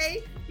connect.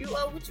 Okay, you know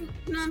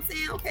what I'm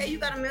saying? Okay, you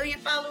got 1 million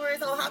followers.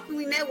 Oh, how can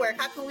we network?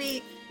 How can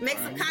we make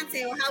some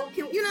content? Or how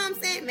can, you know what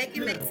I'm saying? Make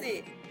it make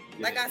sense.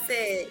 Like I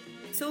said,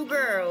 2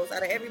 girls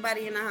out of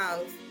everybody in the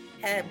house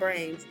had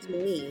brains to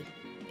me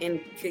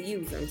and could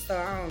use them. So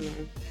I don't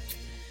know.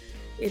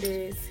 It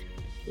is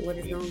what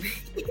it's gonna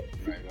be.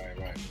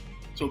 Right.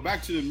 So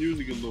back to the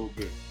music a little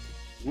bit.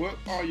 What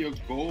are your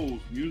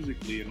goals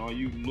musically, and are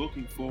you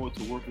looking forward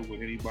to working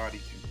with anybody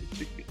in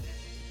particular?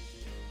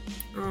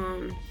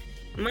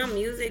 My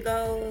music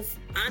goals,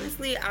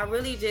 honestly, I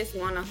really just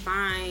want to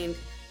find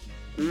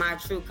my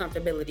true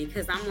comfortability,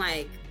 because I'm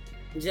like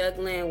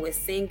juggling with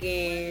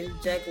singing,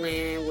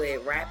 juggling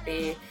with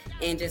rapping,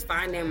 and just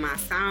finding my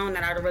sound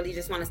that I really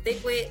just want to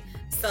stick with.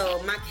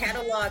 So my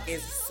catalog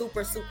is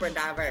super, super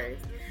diverse.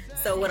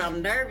 So what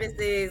I'm nervous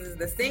is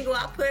the single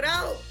I put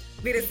out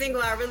be the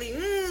single I really,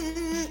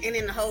 and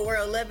then the whole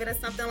world love it or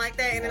something like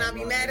that, and then I'll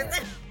be mad at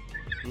that.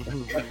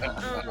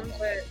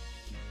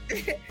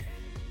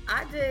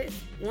 But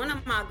one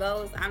of my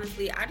goals,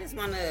 honestly, I just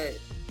want to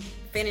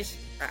finish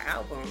an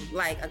album,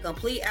 like a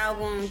complete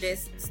album,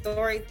 just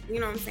story, you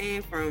know what I'm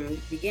saying, from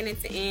beginning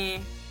to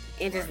end,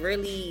 and just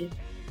really,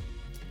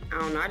 I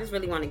don't know, I just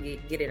really want to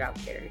get it out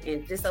there,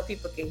 and just so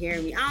people can hear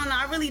me. I don't know,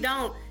 I really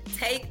don't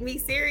take me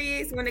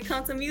serious when it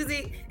comes to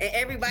music, and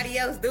everybody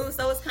else do,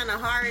 so it's kind of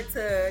hard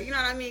to, you know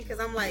what I mean, because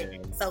I'm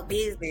like, so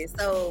business,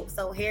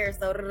 so hair,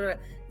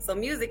 so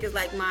music is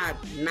like my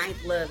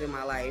 9th love in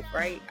my life,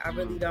 right? I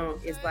really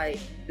don't, it's like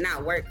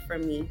not work for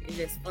me, it's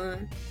just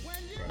fun,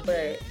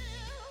 but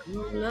I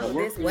don't know,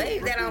 this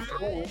wave that I'm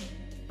on.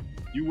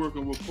 You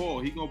working with Paul,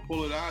 he gonna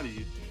pull it out of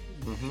you.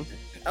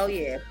 Oh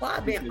yeah,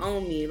 Paul been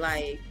on me,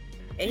 like,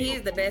 and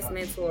he's the best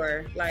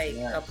mentor, like,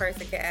 a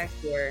person can ask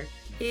for.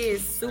 He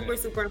is super,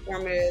 super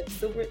informative,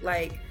 super,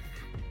 like,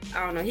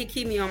 I don't know, he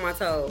keep me on my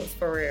toes,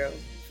 for real.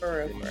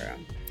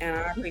 And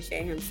I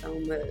appreciate him so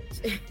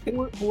much.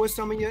 Who are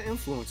some of your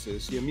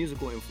influences, your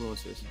musical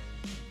influences?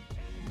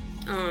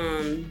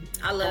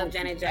 I love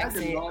Janet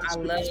Jackson. I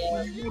love...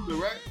 Wonder,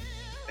 right?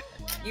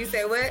 You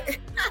say what?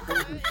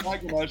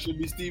 Talking about should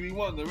be Stevie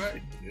Wonder,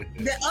 right?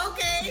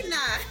 Okay,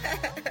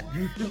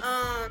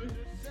 nah.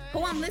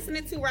 Who I'm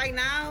listening to right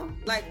now,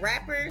 like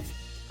rappers,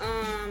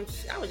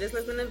 I was just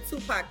listening to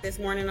Tupac this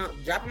morning,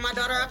 dropping my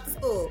daughter off to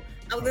school.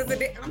 I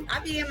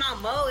be in my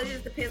mode, it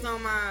just depends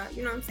on my,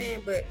 you know what I'm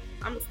saying, but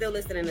I'm still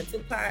listening to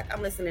Tupac,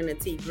 I'm listening to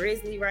T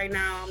Grizzly right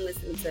now, I'm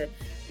listening to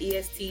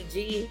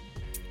ESTG.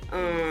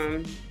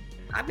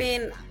 I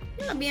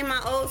be in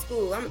my old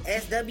school, I'm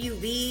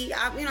SWV, you know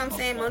what I'm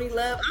saying, Money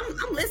Love,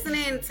 I'm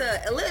listening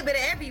to a little bit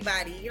of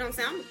everybody, you know what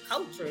I'm saying, I'm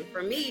culture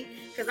for me,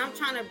 because I'm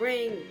trying to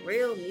bring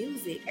real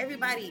music.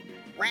 Everybody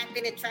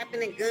rapping and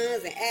trapping and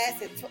guns and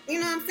ass and, you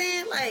know what I'm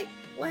saying, like,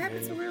 what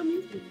happened to real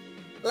music?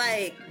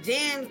 Like,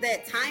 jams,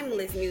 that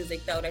timeless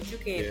music, though, that you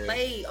can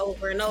play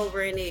over and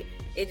over, and it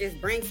just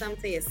brings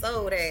something to your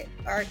soul that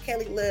R.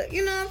 Kelly love,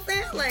 you know what I'm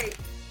saying? Like,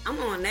 I'm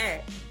on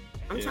that.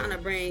 I'm trying to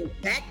bring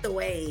back the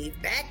wave,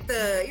 back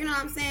the, you know what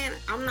I'm saying?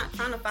 I'm not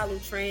trying to follow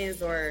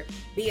trends or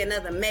be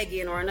another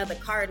Megan or another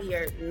Cardi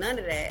or none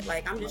of that.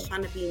 Like, I'm just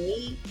trying to be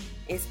me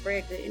and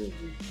spread good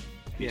energy.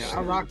 Yeah,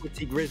 I rock with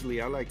T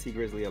Grizzly. I like T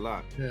Grizzly a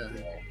lot. Yeah.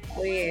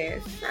 Oh yeah,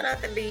 shout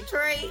out to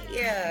Detroit.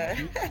 Yeah.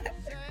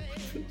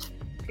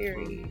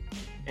 Period.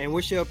 And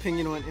what's your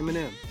opinion on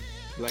Eminem?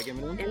 You like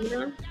Eminem?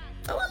 Eminem?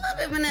 Oh,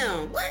 I love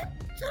Eminem. What?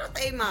 Shout out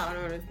to A-Mob.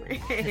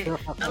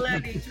 I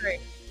love Detroit.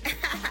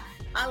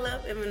 I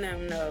love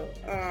Eminem though.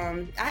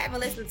 I haven't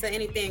listened to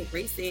anything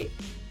recent,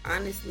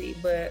 honestly,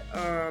 but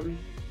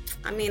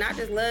I mean, I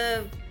just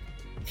love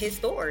his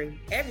story,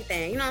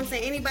 everything. You know what I'm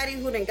saying? Anybody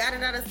who done got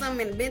it out of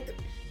something and been through,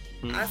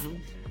 I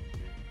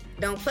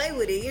don't play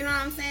with it. You know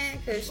what I'm saying?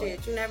 Cause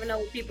shit, you never know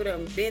what people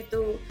done been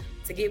through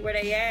to get where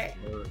they at,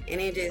 and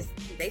it just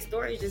they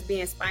stories just be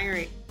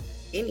inspiring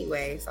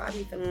anyway. So I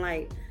be feeling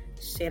like,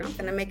 shit, I'm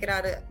finna make it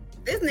out of.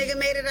 This nigga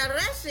made it out of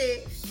that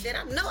shit. Shit,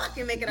 I know I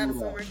can make it out of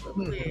somewhere.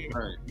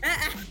 Right.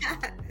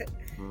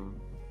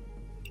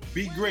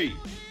 Be Great.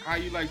 How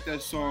you like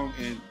that song?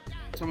 And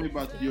tell me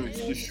about the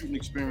shooting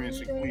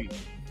experience in Queens.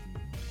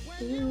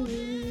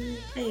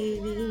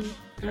 Baby,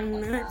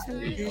 I'm not your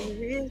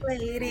favorite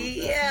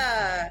lady.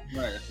 Yeah.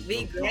 Right.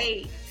 Be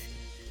Great.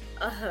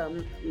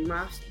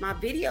 My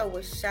video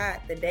was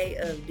shot the day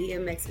of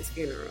DMX's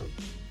funeral.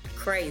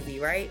 Crazy,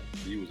 right?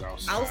 He was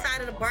outside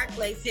of the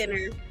Barclays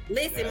Center.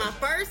 Listen, my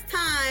first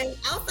time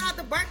outside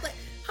the Barclays.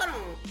 Hold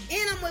on,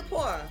 and I'm with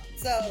Paul.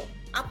 So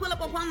I pull up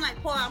on Paul. I'm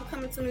like, Paul, I'm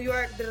coming to New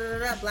York.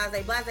 Blase,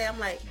 blase. I'm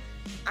like,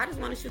 I just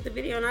want to shoot the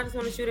video and I just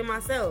want to shoot it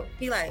myself.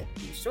 He like,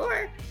 you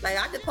sure? Like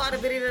I could call the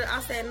video.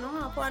 I said,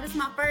 no, Paul, this is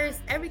my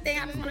first everything.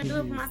 I just want to do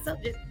it for myself.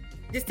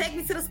 Just take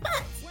me to the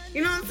spots.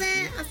 You know what I'm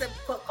saying? I said,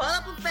 call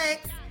up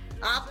effects.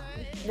 I'm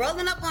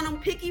rolling up on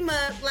him, pick him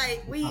up,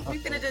 like we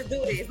finna just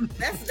do this.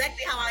 That's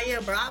exactly how I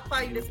am, bro. I'll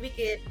call you this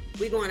weekend,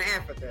 we going to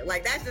Africa.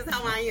 Like that's just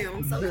how I am.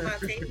 I'm so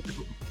spontaneous.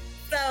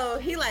 So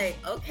he like,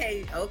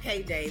 okay,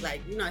 Jay, like,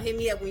 you know, hit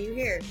me up when you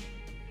here.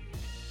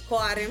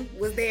 Called him,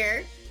 was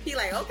there. He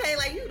like, okay,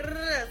 like you.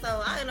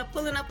 So I ended up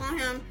pulling up on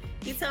him.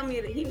 He told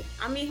me that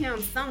I meet him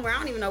somewhere. I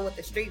don't even know what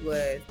the street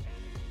was.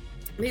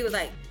 He was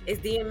like, it's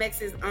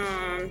DMX's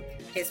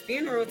his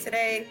funeral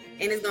today,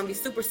 and it's gonna be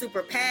super,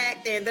 super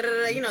packed, and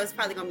you know, it's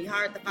probably gonna be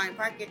hard to find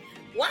parking.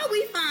 Why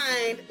we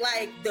find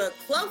like the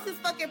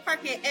closest fucking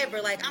parking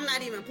ever? Like, I'm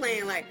not even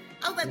playing. Like,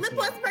 I was like, look,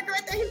 what's the parking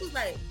right there? He was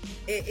like,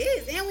 it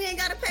is, and we ain't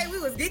gotta pay. We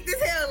was geeked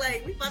as hell.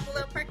 Like, we fucking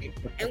love parking,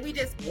 and we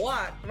just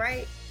walked,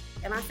 right?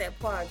 And I said,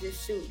 Paul,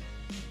 just shoot.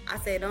 I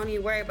said, don't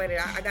even worry about it.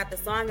 I got the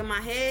song in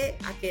my head.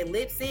 I can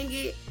lip sing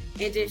it.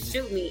 And just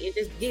shoot me and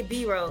just get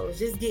B-rolls,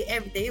 just get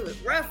everything. It was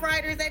Rough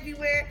Riders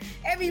everywhere,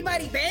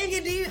 everybody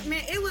banging, dude.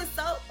 Man, it was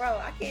so, bro,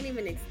 I can't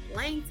even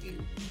explain to you,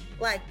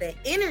 like, the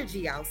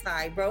energy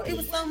outside, bro. It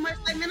was so much,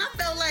 like, man, I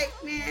felt like,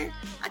 man,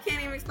 I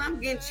can't even explain. I'm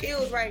getting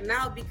chills right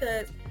now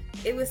because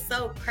it was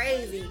so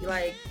crazy.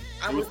 Like,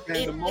 I was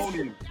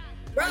pandemonium.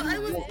 Bro,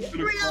 it was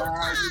real.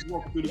 You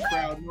walk through the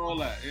crowd and all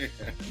that. Yeah.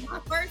 My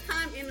first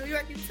time in New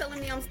York, you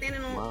telling me I'm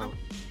standing on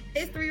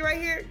history right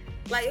here.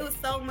 Like, it was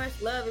so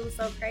much love. It was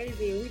so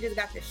crazy. And we just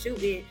got to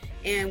shooting.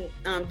 And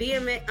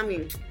Mr.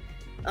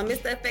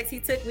 FX, he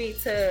took me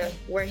to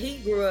where he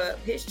grew up,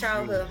 his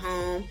childhood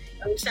home.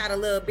 And we shot a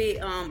little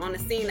bit on the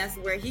scene. That's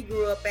where he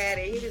grew up at.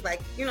 And he was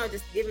like, you know,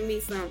 just giving me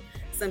some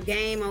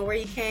game on where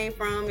he came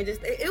from. And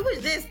just, it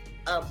was just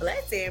a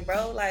blessing,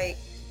 bro. Like,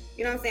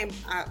 you know what I'm saying?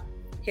 I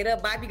hit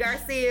up Bobby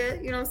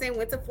Garcia, you know what I'm saying?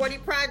 Went to 40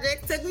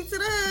 Projects, took me to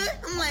the hood.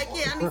 I'm like,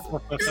 yeah, I need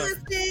some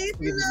Philistines,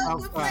 you know,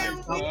 we're playing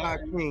with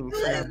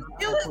it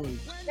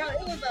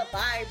was a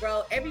vibe,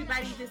 bro.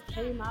 Everybody just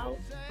came out,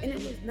 and it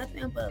was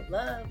nothing but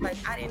love. Like,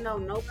 I didn't know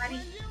nobody,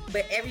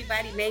 but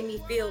everybody made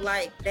me feel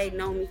like they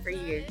know me for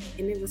years,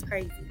 and it was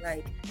crazy.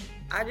 Like,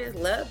 I just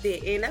loved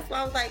it, and that's why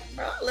I was like,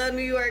 bro, I love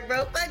New York,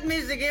 bro. Fuck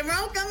Michigan,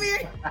 bro. Come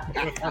here.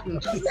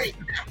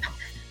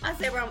 I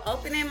said, bro, I'm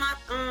opening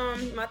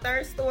my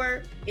third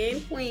store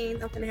in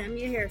Queens. I'm gonna have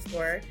me a hair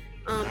store.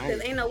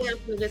 Because ain't no way I'm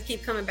gonna just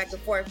keep coming back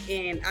and forth,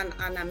 and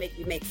I'm not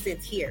making it make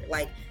sense here.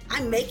 Like,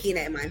 I'm making it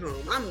at my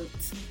home.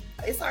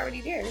 It's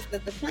already there. The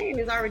plan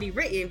is already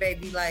written,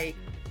 baby. Like,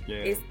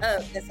 it's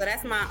up. So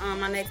that's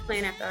my next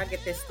plan after I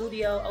get this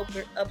studio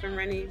up and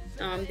running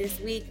this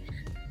week.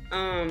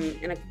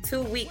 In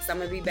 2 weeks, I'm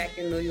gonna be back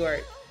in New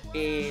York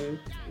and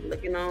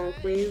looking on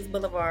Queens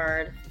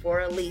Boulevard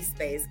for a lease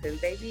space, because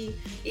baby,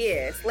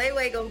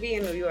 Slayyyway gonna be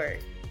in New York,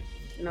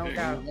 no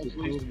doubt.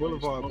 Queens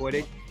Boulevard,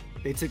 boy,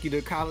 they took you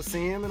to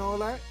Coliseum and all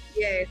that.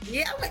 Yeah.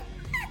 I'm like,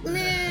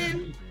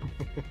 man.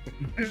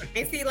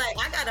 And see, like,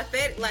 I got a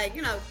fed, like,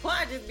 you know, Paul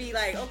just be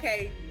like,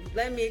 okay,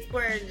 let me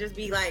explore and just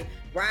be like,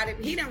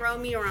 riding. He done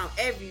rode me around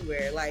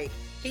everywhere. Like,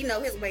 he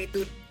know his way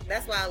through.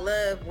 That's why I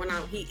love when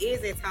he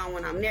is in town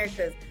when I'm there,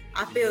 because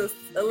I feel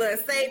a little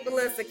safe, a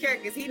little secure,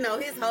 because he know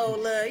his whole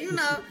you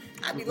know,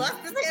 I be lost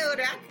as hell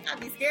there. I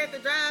be scared to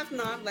drive.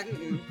 No, I'm like,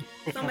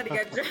 somebody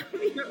got to drive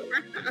me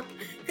around.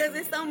 Because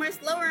it's so much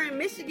slower in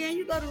Michigan.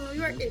 You go to New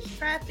York, it's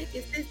traffic,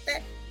 it's this,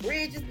 that,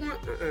 bridge is going,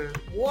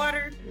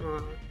 water.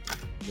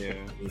 Yeah.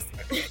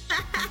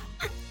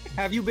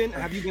 Have you been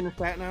to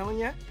Staten Island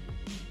yet?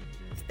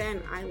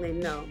 Staten Island,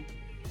 no.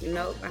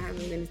 Nope, I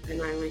haven't been to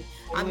Staten Island.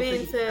 I've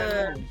been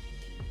to,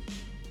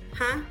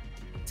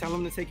 Tell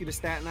them to take you to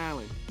Staten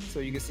Island so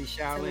you can see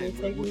Shaolin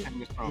where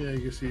Wu-Tang is from. Yeah,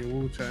 you can see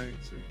Wu-Tang.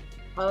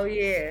 Oh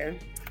yeah.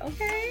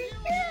 Okay.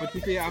 But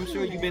you see, I'm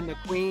sure you've been to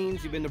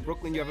Queens, you've been to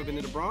Brooklyn, you ever been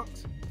to the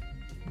Bronx?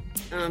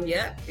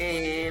 Yep.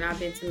 And I've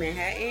been to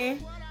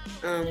Manhattan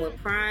with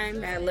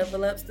Prime at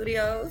Level Up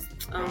Studios.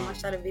 I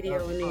shot a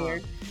video in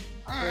there.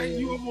 All right,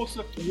 you almost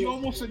a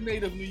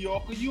native New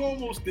Yorker. You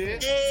almost there.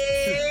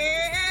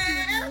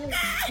 Yeah.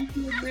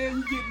 You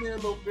getting there a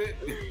little bit.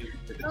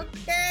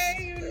 Okay,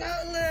 you know,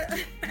 look.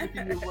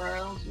 Making your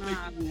rounds.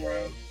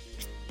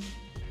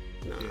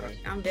 No,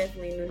 I'm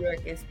definitely New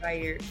York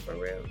inspired for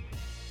real.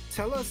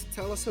 Tell us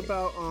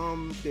about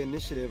the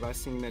initiative I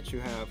seen that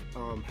you have.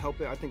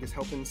 I think it's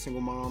helping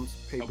single moms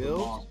pay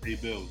bills. Moms pay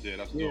bills. Yeah,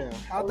 that's dope.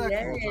 How'd that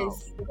come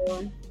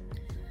about?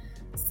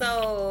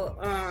 So,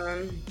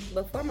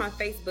 before my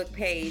Facebook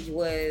page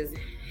was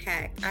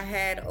hacked, I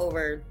had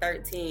over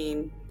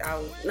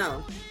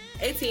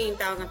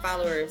 18,000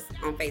 followers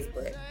on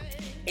Facebook.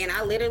 And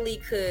I literally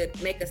could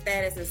make a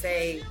status and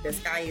say, the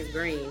sky is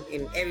green,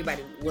 and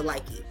everybody would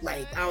like it.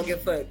 Like, I don't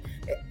give a fuck.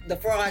 The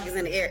frog is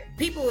in the air.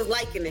 People was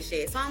liking the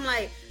shit. So I'm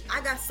like,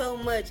 I got so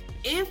much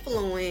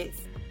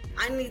influence.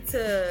 I need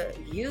to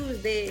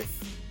use this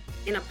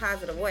in a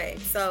positive way.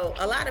 So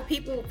a lot of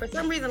people, for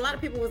some reason,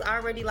 was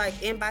already like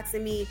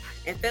inboxing me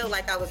and felt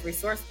like I was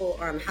resourceful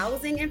on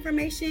housing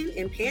information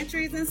and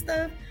pantries and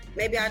stuff.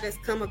 Maybe I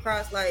just come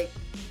across like,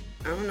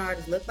 I don't know, I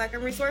just look like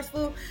I'm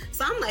resourceful.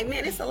 So I'm like,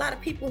 man, it's a lot of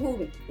people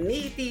who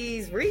need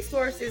these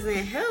resources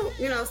and help,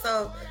 you know.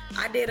 So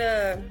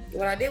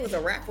what I did was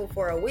a raffle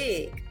for a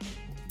wig.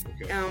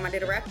 I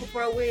did a raffle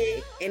for a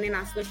wig, and then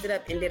I switched it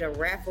up and did a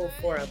raffle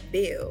for a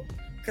bill.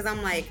 Cause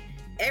I'm like,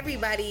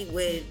 anybody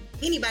would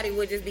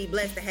just be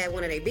blessed to have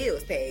one of their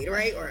bills paid,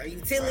 right? Or a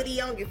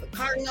utility, I don't give a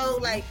car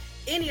note, like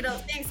any of those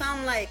things. So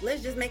I'm like,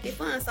 let's just make it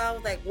fun. So I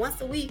was like,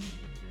 once a week,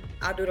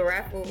 I'll do the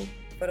raffle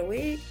for the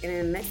week, and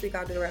then next week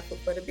I'll do the raffle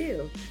for the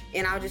bill.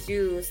 And I'll just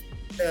use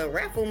the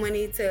raffle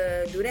money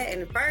to do that.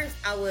 And first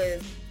I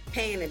was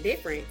paying the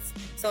difference.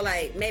 So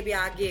like maybe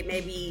I'll get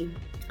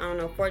I don't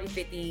know, 40,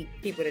 50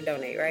 people to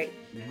donate, right?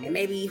 Mm-hmm. And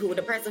maybe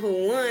the person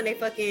who won their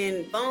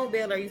fucking phone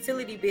bill or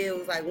utility bill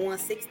was like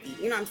 $160.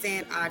 You know what I'm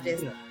saying? I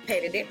just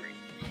pay the difference.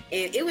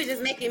 And it was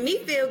just making me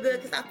feel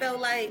good because I felt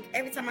like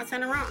every time I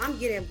turn around, I'm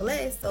getting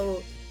blessed.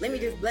 So let me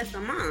just bless my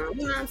mom.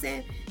 You know what I'm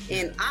saying?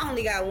 And I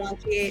only got one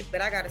kid,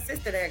 but I got a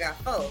sister that got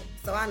 4.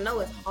 So I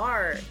know it's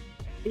hard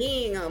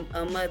being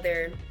a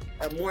mother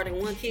of more than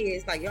one kid.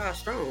 It's like, y'all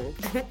strong.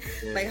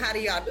 Like, how do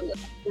y'all do it?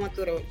 Going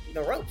through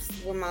the ropes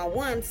with my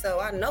one. So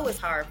I know it's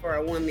hard for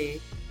a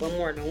woman with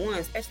more than one,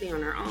 especially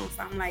on her own.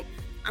 So I'm like,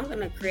 I'm going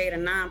to create a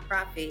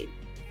nonprofit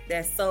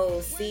that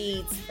sows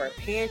seeds for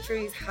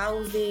pantries,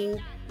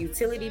 housing,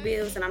 utility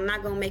bills. And I'm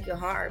not going to make it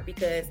hard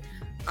because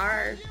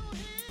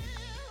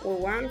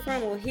where I'm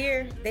from,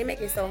 here, they make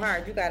it so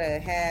hard. You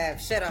gotta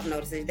have shut-off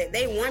notices.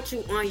 They want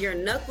you on your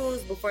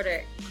knuckles before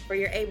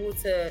you're able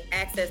to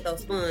access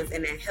those funds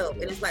and that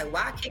help. And it's like,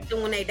 why kick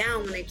them when they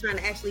down when they trying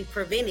to actually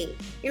prevent it?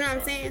 You know what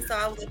I'm saying? So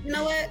I was like, you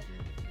know what?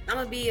 I'm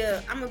gonna be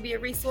a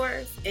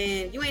resource,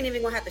 and you ain't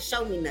even gonna have to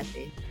show me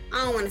nothing.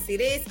 I don't want to see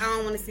this. I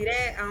don't want to see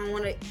that.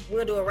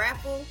 We'll do a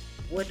raffle.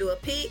 We'll do a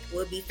pick.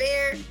 We'll be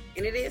fair,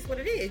 and it is what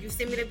it is. You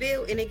send me the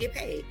bill, and it get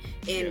paid,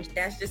 and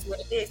that's just what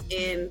it is.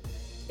 And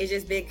it's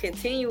just been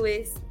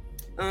continuous.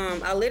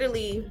 I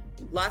literally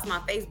lost my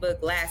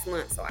Facebook last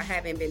month, so I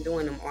haven't been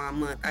doing them all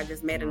month. I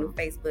just made a new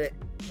Facebook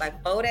like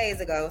 4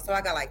 days ago, so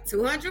I got like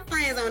 200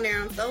 friends on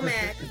there. I'm so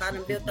mad because I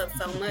done built up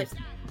so much.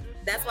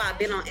 That's why I've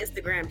been on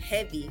Instagram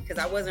heavy, because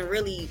I wasn't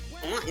really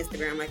on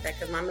Instagram like that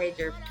because my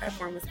major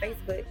platform was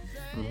Facebook.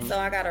 Mm-hmm. So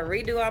I got to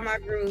redo all my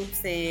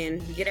groups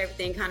and get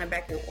everything kind of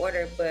back in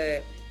order,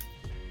 but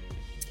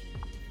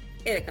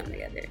it'll come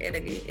together.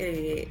 It'll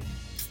get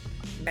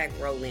back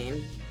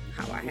rolling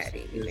how I had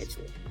it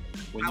eventually.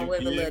 I was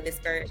a little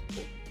discouraged.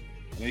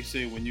 They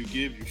say when you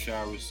give, you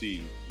shall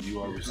receive. You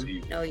are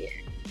receiving. Oh, yeah.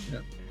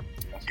 That's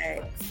a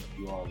fact.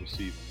 You are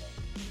receiving.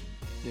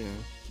 Yeah.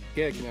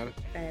 Yeah, Kenyatta.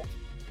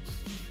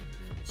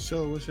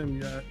 So,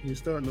 you're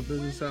starting a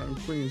business out in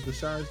Queens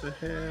besides the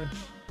hair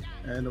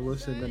and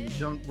the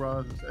junk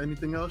bras.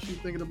 Anything else you're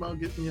thinking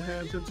about getting your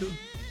hands into?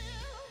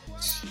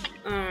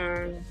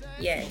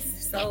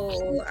 Yes.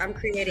 So I'm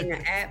creating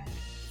an app,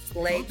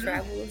 Slayyy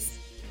Travels.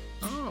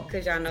 Oh.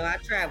 Because y'all know I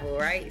travel,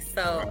 right?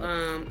 So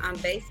I'm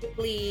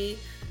basically,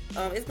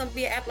 it's gonna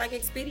be an app like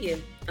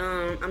Expedia.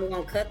 I'm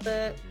gonna cut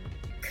the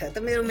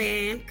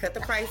middleman, cut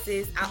the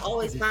prices. I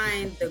always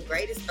find the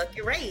greatest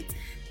fucking rates.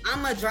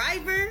 I'm a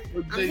driver.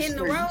 I'm hitting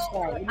the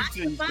road. I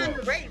can find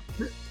the rate.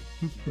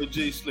 But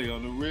Jay Slayyy,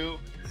 on the real,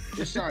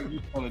 it's not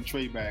you selling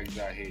tray bags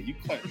out here. You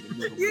cutting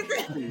the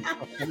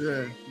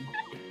middle.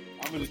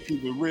 I'm gonna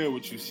keep it real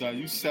with you, son.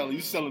 You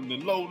selling the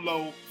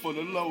low for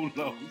the low.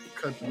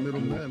 Cut the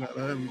middleman out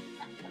of him.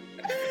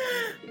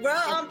 Bro,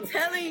 I'm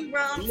telling you,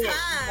 bro, I'm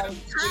tired.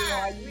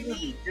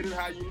 Get it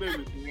how you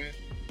live it, man.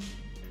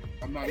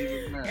 I'm not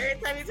even mad.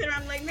 Every time you turn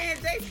around, I'm like, man,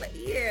 Jay's like,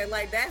 yeah,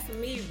 like that's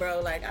me, bro.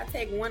 Like I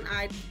take one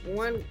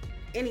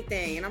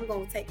anything, and I'm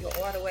gonna take it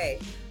all the way.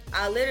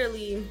 I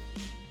literally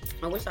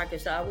I wish I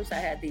could show. I wish I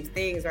had these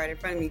things right in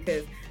front of me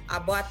because I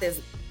bought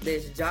this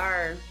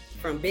jar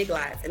from Big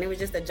Lots, and it was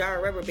just a jar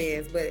of rubber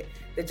bands, but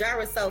the jar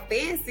was so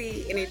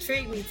fancy and it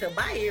intrigued me to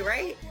buy it,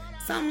 right?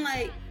 So I'm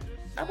like,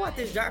 I bought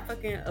this jar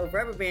fucking of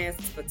rubber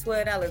bands for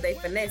 $12. They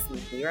finessed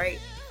me, right?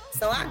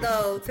 So I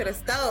go to the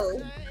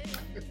store.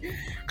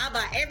 I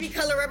buy every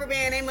color rubber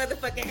band they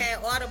motherfucking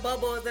had, all the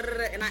bubbles,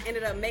 and I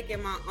ended up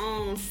making my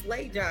own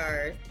Slayyy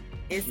jars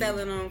and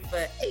selling them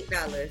for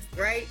 $8,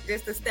 right?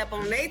 Just to step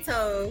on their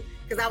toes,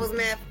 because I was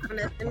mad for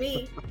finessing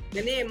me.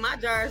 And then my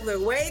jars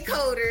look way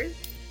colder,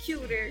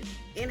 cuter,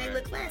 and they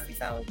look classy.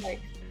 So I was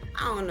like,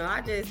 I don't know.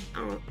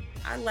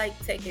 I like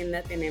taking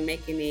nothing and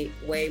making it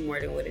way more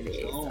than what it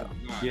is. So.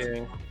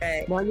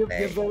 Yeah. Well, you're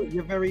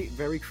very,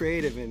 very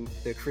creative, and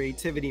the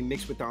creativity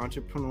mixed with the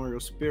entrepreneurial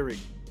spirit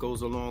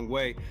goes a long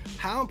way.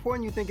 How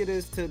important you think it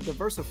is to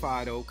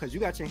diversify though? Because you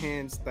got your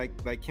hands,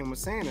 like Kim was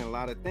saying, in a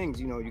lot of things.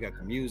 You know, you got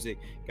the music,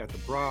 you got the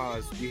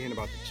bras, we hearing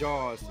about the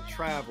jars, the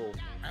travel,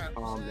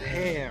 the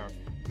hair,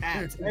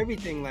 apps,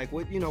 everything. Like,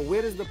 what, you know,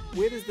 where does the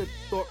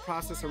thought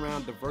process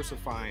around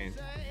diversifying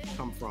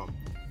come from?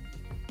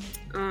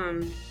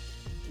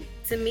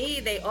 To me,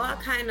 they all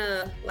kind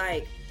of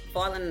like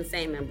fall in the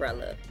same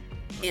umbrella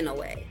in a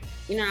way.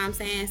 You know what I'm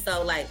saying?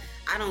 So like,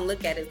 I don't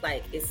look at it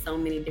like it's so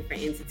many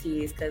different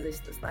entities, because it's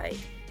just like,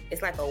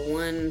 it's like a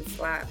one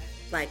slot,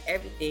 like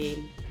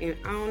everything. And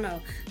I don't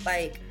know,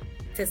 like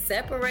to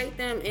separate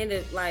them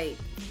into like,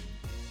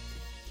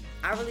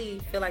 I really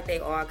feel like they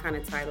all kind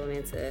of titled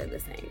into the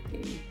same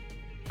thing.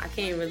 I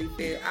can't really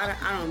feel, I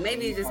don't know,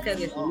 maybe it's just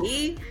because it's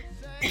me.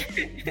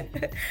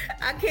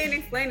 I can't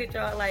explain it,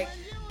 y'all. Like,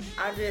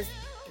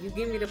 you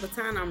give me the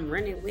baton, I'm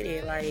running with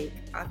it. Like,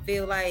 I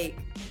feel like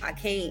I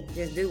can't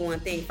just do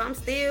one thing.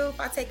 If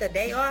I take a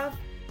day off,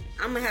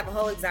 I'm gonna have a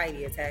whole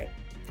anxiety attack.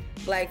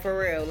 Like, for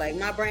real. Like,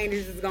 my brain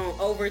is just gonna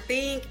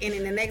overthink, and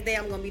then the next day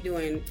I'm gonna be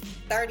doing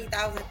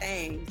 30,000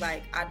 things.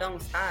 Like, I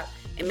don't stop.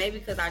 And maybe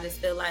because I just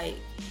feel like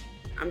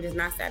I'm just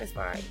not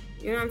satisfied.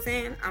 You know what I'm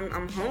saying?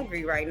 I'm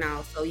hungry right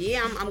now. So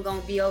yeah, I'm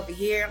gonna be over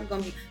here. I'm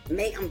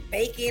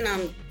baking,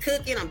 I'm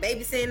cooking, I'm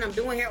babysitting, I'm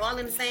doing hair, all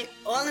in the same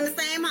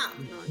house.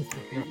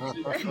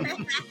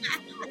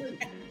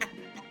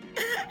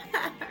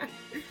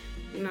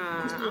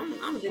 Nah,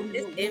 I'm just,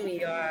 it's in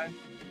me, y'all.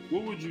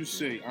 What would you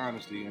say,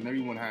 honestly, and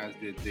everyone has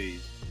their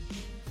days,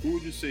 what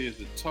would you say is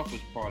the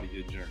toughest part of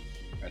your journey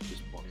at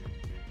this point?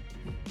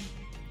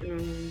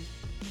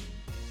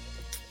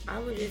 I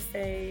would just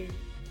say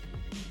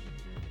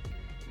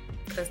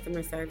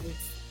customer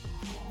service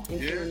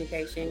and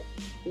communication.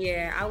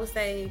 Yeah, I would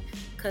say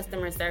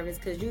customer service,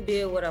 because you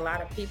deal with a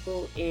lot of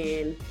people,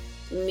 and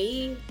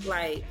me,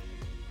 like,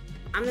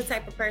 I'm the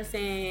type of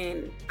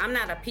person, I'm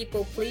not a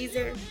people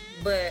pleaser,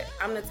 but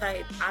I'm the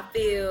type, I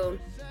feel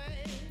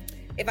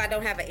if I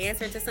don't have an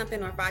answer to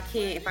something, or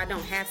if I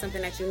don't have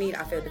something that you need,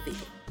 I feel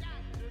defeated,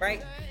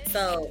 right?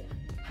 So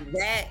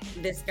that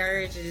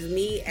discourages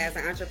me as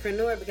an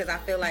entrepreneur, because I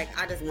feel like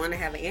I just want to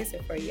have an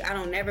answer for you. I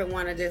don't never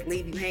want to just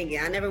leave you hanging.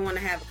 I never want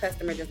to have a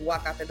customer just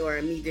walk out the door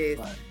and me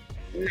just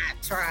not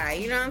try.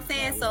 You know what I'm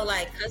saying? So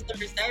like,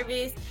 customer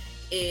service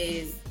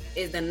is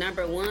the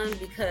number one,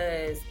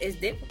 because it's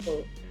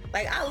difficult.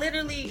 Like, I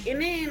literally,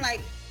 and then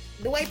like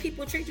the way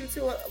people treat you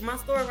to my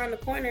store around the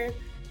corner,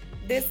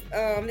 this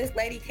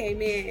lady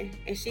came in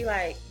and she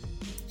was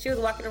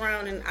walking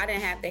around, and I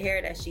didn't have the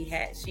hair that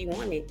she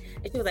wanted.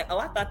 And she was like, oh,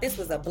 I thought this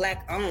was a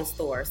black-owned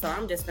store, so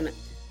I'm just gonna...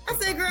 I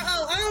said, girl,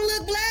 oh, I don't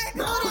look black?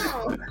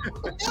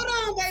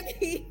 Hold on,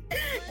 baby.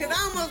 Because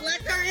I almost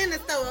left her in the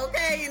store,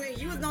 okay? And then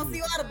you was gonna see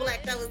all the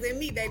black that was in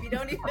me, baby.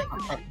 Don't even... I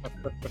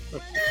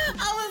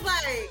was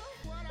like...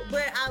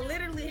 But I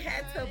literally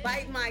had to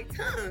bite my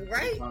tongue,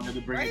 right? I had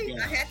to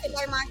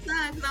bite my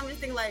tongue, because I'm just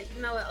thinking like,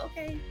 you know what,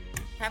 okay,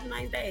 have a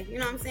nice day. You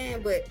know what I'm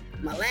saying? But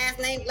my last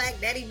name Black,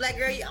 daddy Black,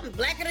 girl, I'm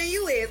blacker than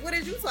you is. What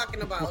is you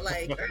talking about?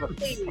 Like,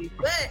 please.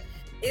 But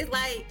it's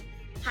like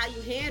how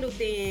you handle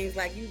things.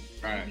 Like, you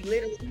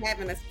literally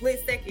having a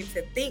split second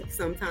to think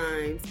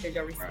sometimes, because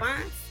your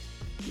response,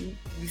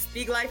 you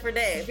speak life or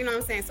death. You know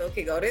what I'm saying? So,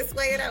 okay, go this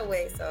way or that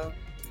way. So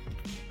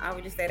I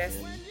would just say that's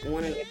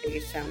one of the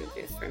biggest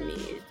challenges for me,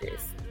 is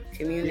just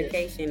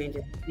communication and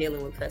just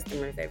dealing with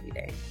customers every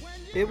day.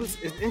 It's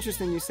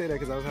interesting you say that,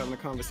 because I was having a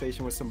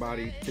conversation with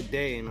somebody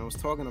today, and I was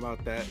talking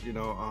about that. You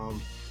know,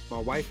 my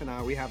wife and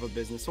I, we have a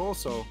business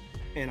also,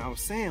 and I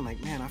was saying,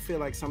 like, man, I feel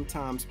like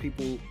sometimes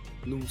people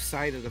lose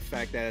sight of the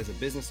fact that as a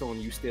business owner,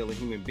 you still a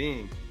human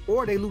being,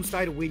 or they lose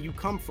sight of where you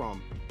come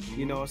from.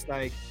 You know, it's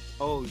like,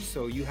 oh,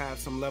 so you have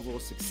some level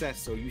of success,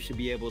 so you should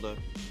be able to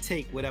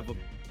take whatever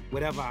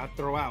I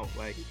throw out.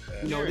 Like,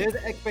 you know, there's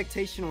an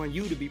expectation on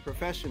you to be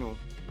professional,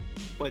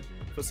 but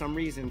for some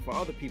reason, for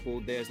other people,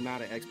 there's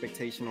not an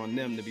expectation on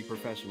them to be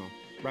professional,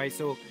 right?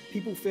 So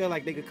people feel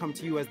like they could come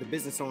to you as the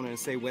business owner and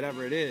say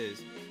whatever it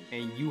is,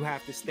 and you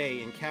have to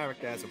stay in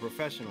character as a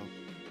professional.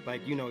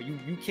 Like, you know,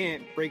 you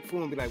can't break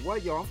through and be like,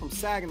 what, yo, I'm from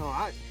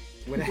Saginaw.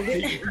 Whatever.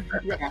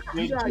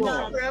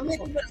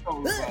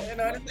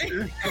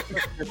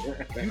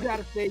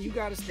 You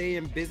gotta stay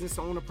in business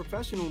owner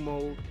professional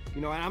mode.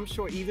 And I'm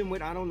sure even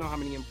with, I don't know how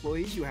many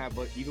employees you have,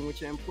 but even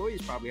with your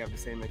employees probably have the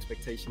same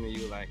expectation of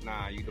you. Like,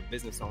 nah, you the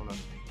business owner,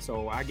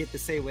 so I get to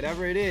say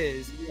whatever it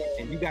is.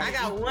 And you got. I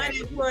got one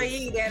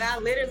employee that I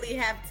literally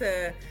have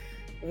to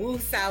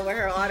woo-saw with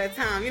her all the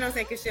time. You know what I'm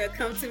saying? Because she'll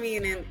come to me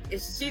and then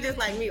she just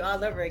like me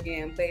all over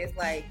again. But it's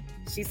like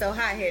she's so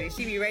hot-headed.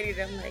 She be ready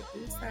to, I'm like,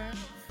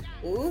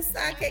 woo-saw,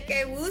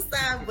 KK,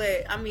 woo-saw.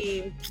 But I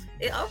mean,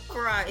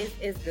 overall,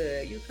 it's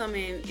good. You come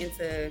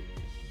into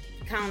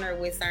counter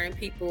with certain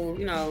people,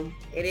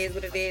 it is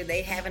what it is.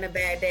 They having a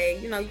bad day.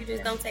 You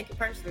just don't take it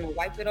personal.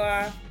 Wipe it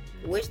off.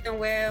 Wish them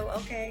well.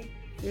 Okay.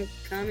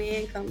 Come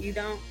in, you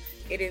don't.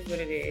 It is what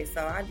it is.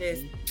 So I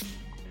just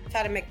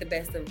try to make the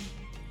best of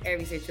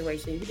every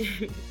situation.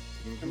 For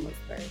the most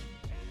part.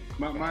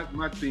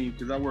 My theme,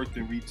 because I worked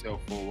in retail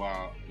for a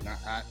while, and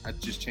I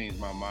just changed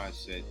my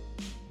mindset.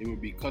 It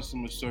would be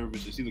customer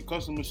service. It's either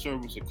customer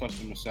service or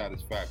customer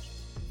satisfaction.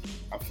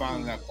 I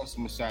found that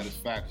customer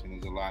satisfaction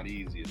is a lot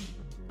easier,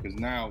 because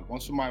now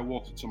once somebody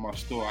walks into my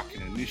store, I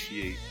can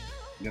initiate,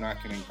 then I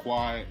can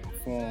inquire,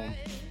 inform,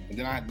 and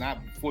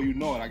then before you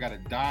know it, I got a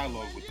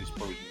dialogue with this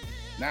person.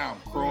 Now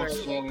I'm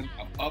cross-selling,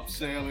 I'm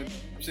upselling.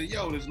 I'm saying,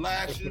 yo, there's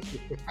lashes.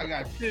 I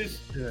got this.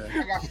 Yeah.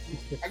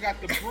 I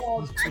got the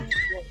bras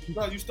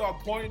too. You start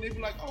pointing, they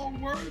be like, oh,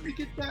 word, let me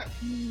get that.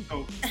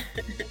 So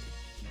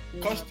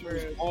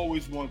customers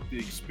always want the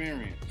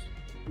experience.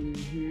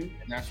 Mm-hmm.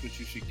 And that's what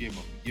you should give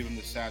them. Give them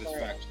the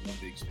satisfaction of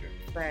the experience.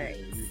 Right.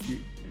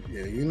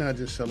 You're not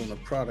just selling a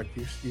product.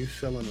 You're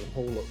selling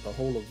the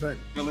whole event.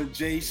 Selling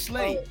Jay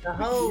Slayyy. The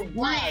whole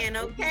brand,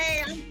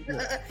 okay?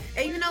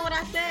 And you know what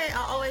I said?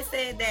 I always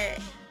said that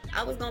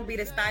I was gonna be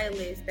the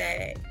stylist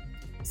that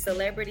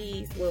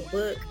celebrities will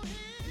book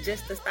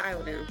just to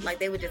style them. Like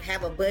they would just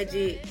have a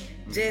budget,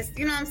 just,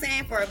 you know what I'm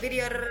saying, for a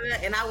video,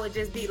 and I would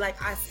just be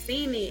like, I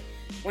seen it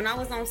when I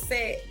was on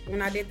set,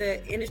 when I did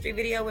the industry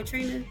video with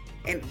Trina,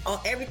 and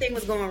everything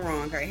was going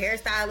wrong. Her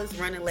hairstylist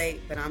running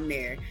late, but I'm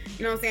there.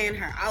 You know what I'm saying?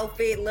 Her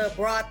outfit, little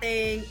bra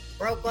thing,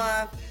 broke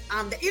off.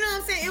 I'm there. You know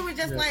what I'm saying? It was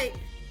just like,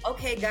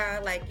 okay,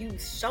 God, like you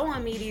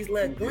showing me these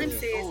little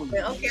glimpses,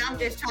 but okay, I'm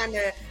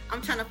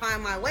trying to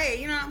find my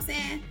way. You know what I'm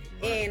saying?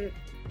 And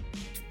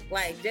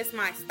like just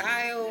my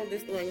style,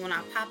 this when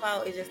I pop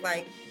out, it's just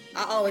like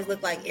I always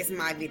look like it's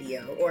my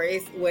video or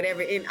it's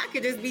whatever, and I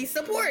could just be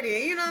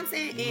supporting. You know what I'm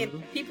saying? Mm-hmm.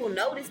 And people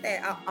notice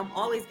that I'm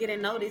always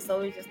getting noticed, so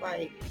it's just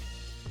like,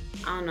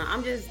 I don't know.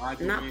 I'm just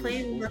not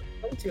playing with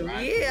my culture.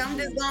 Yeah, I'm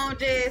just gonna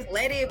just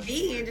let it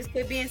be and just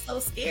quit being so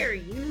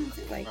scary. You know what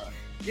I'm saying? Like,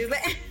 just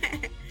let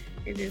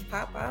it just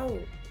pop out.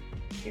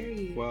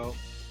 Period. Well,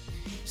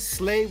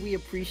 Slayyy, we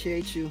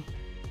appreciate you.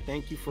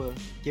 Thank you for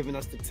giving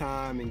us the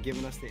time and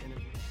giving us the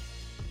interview.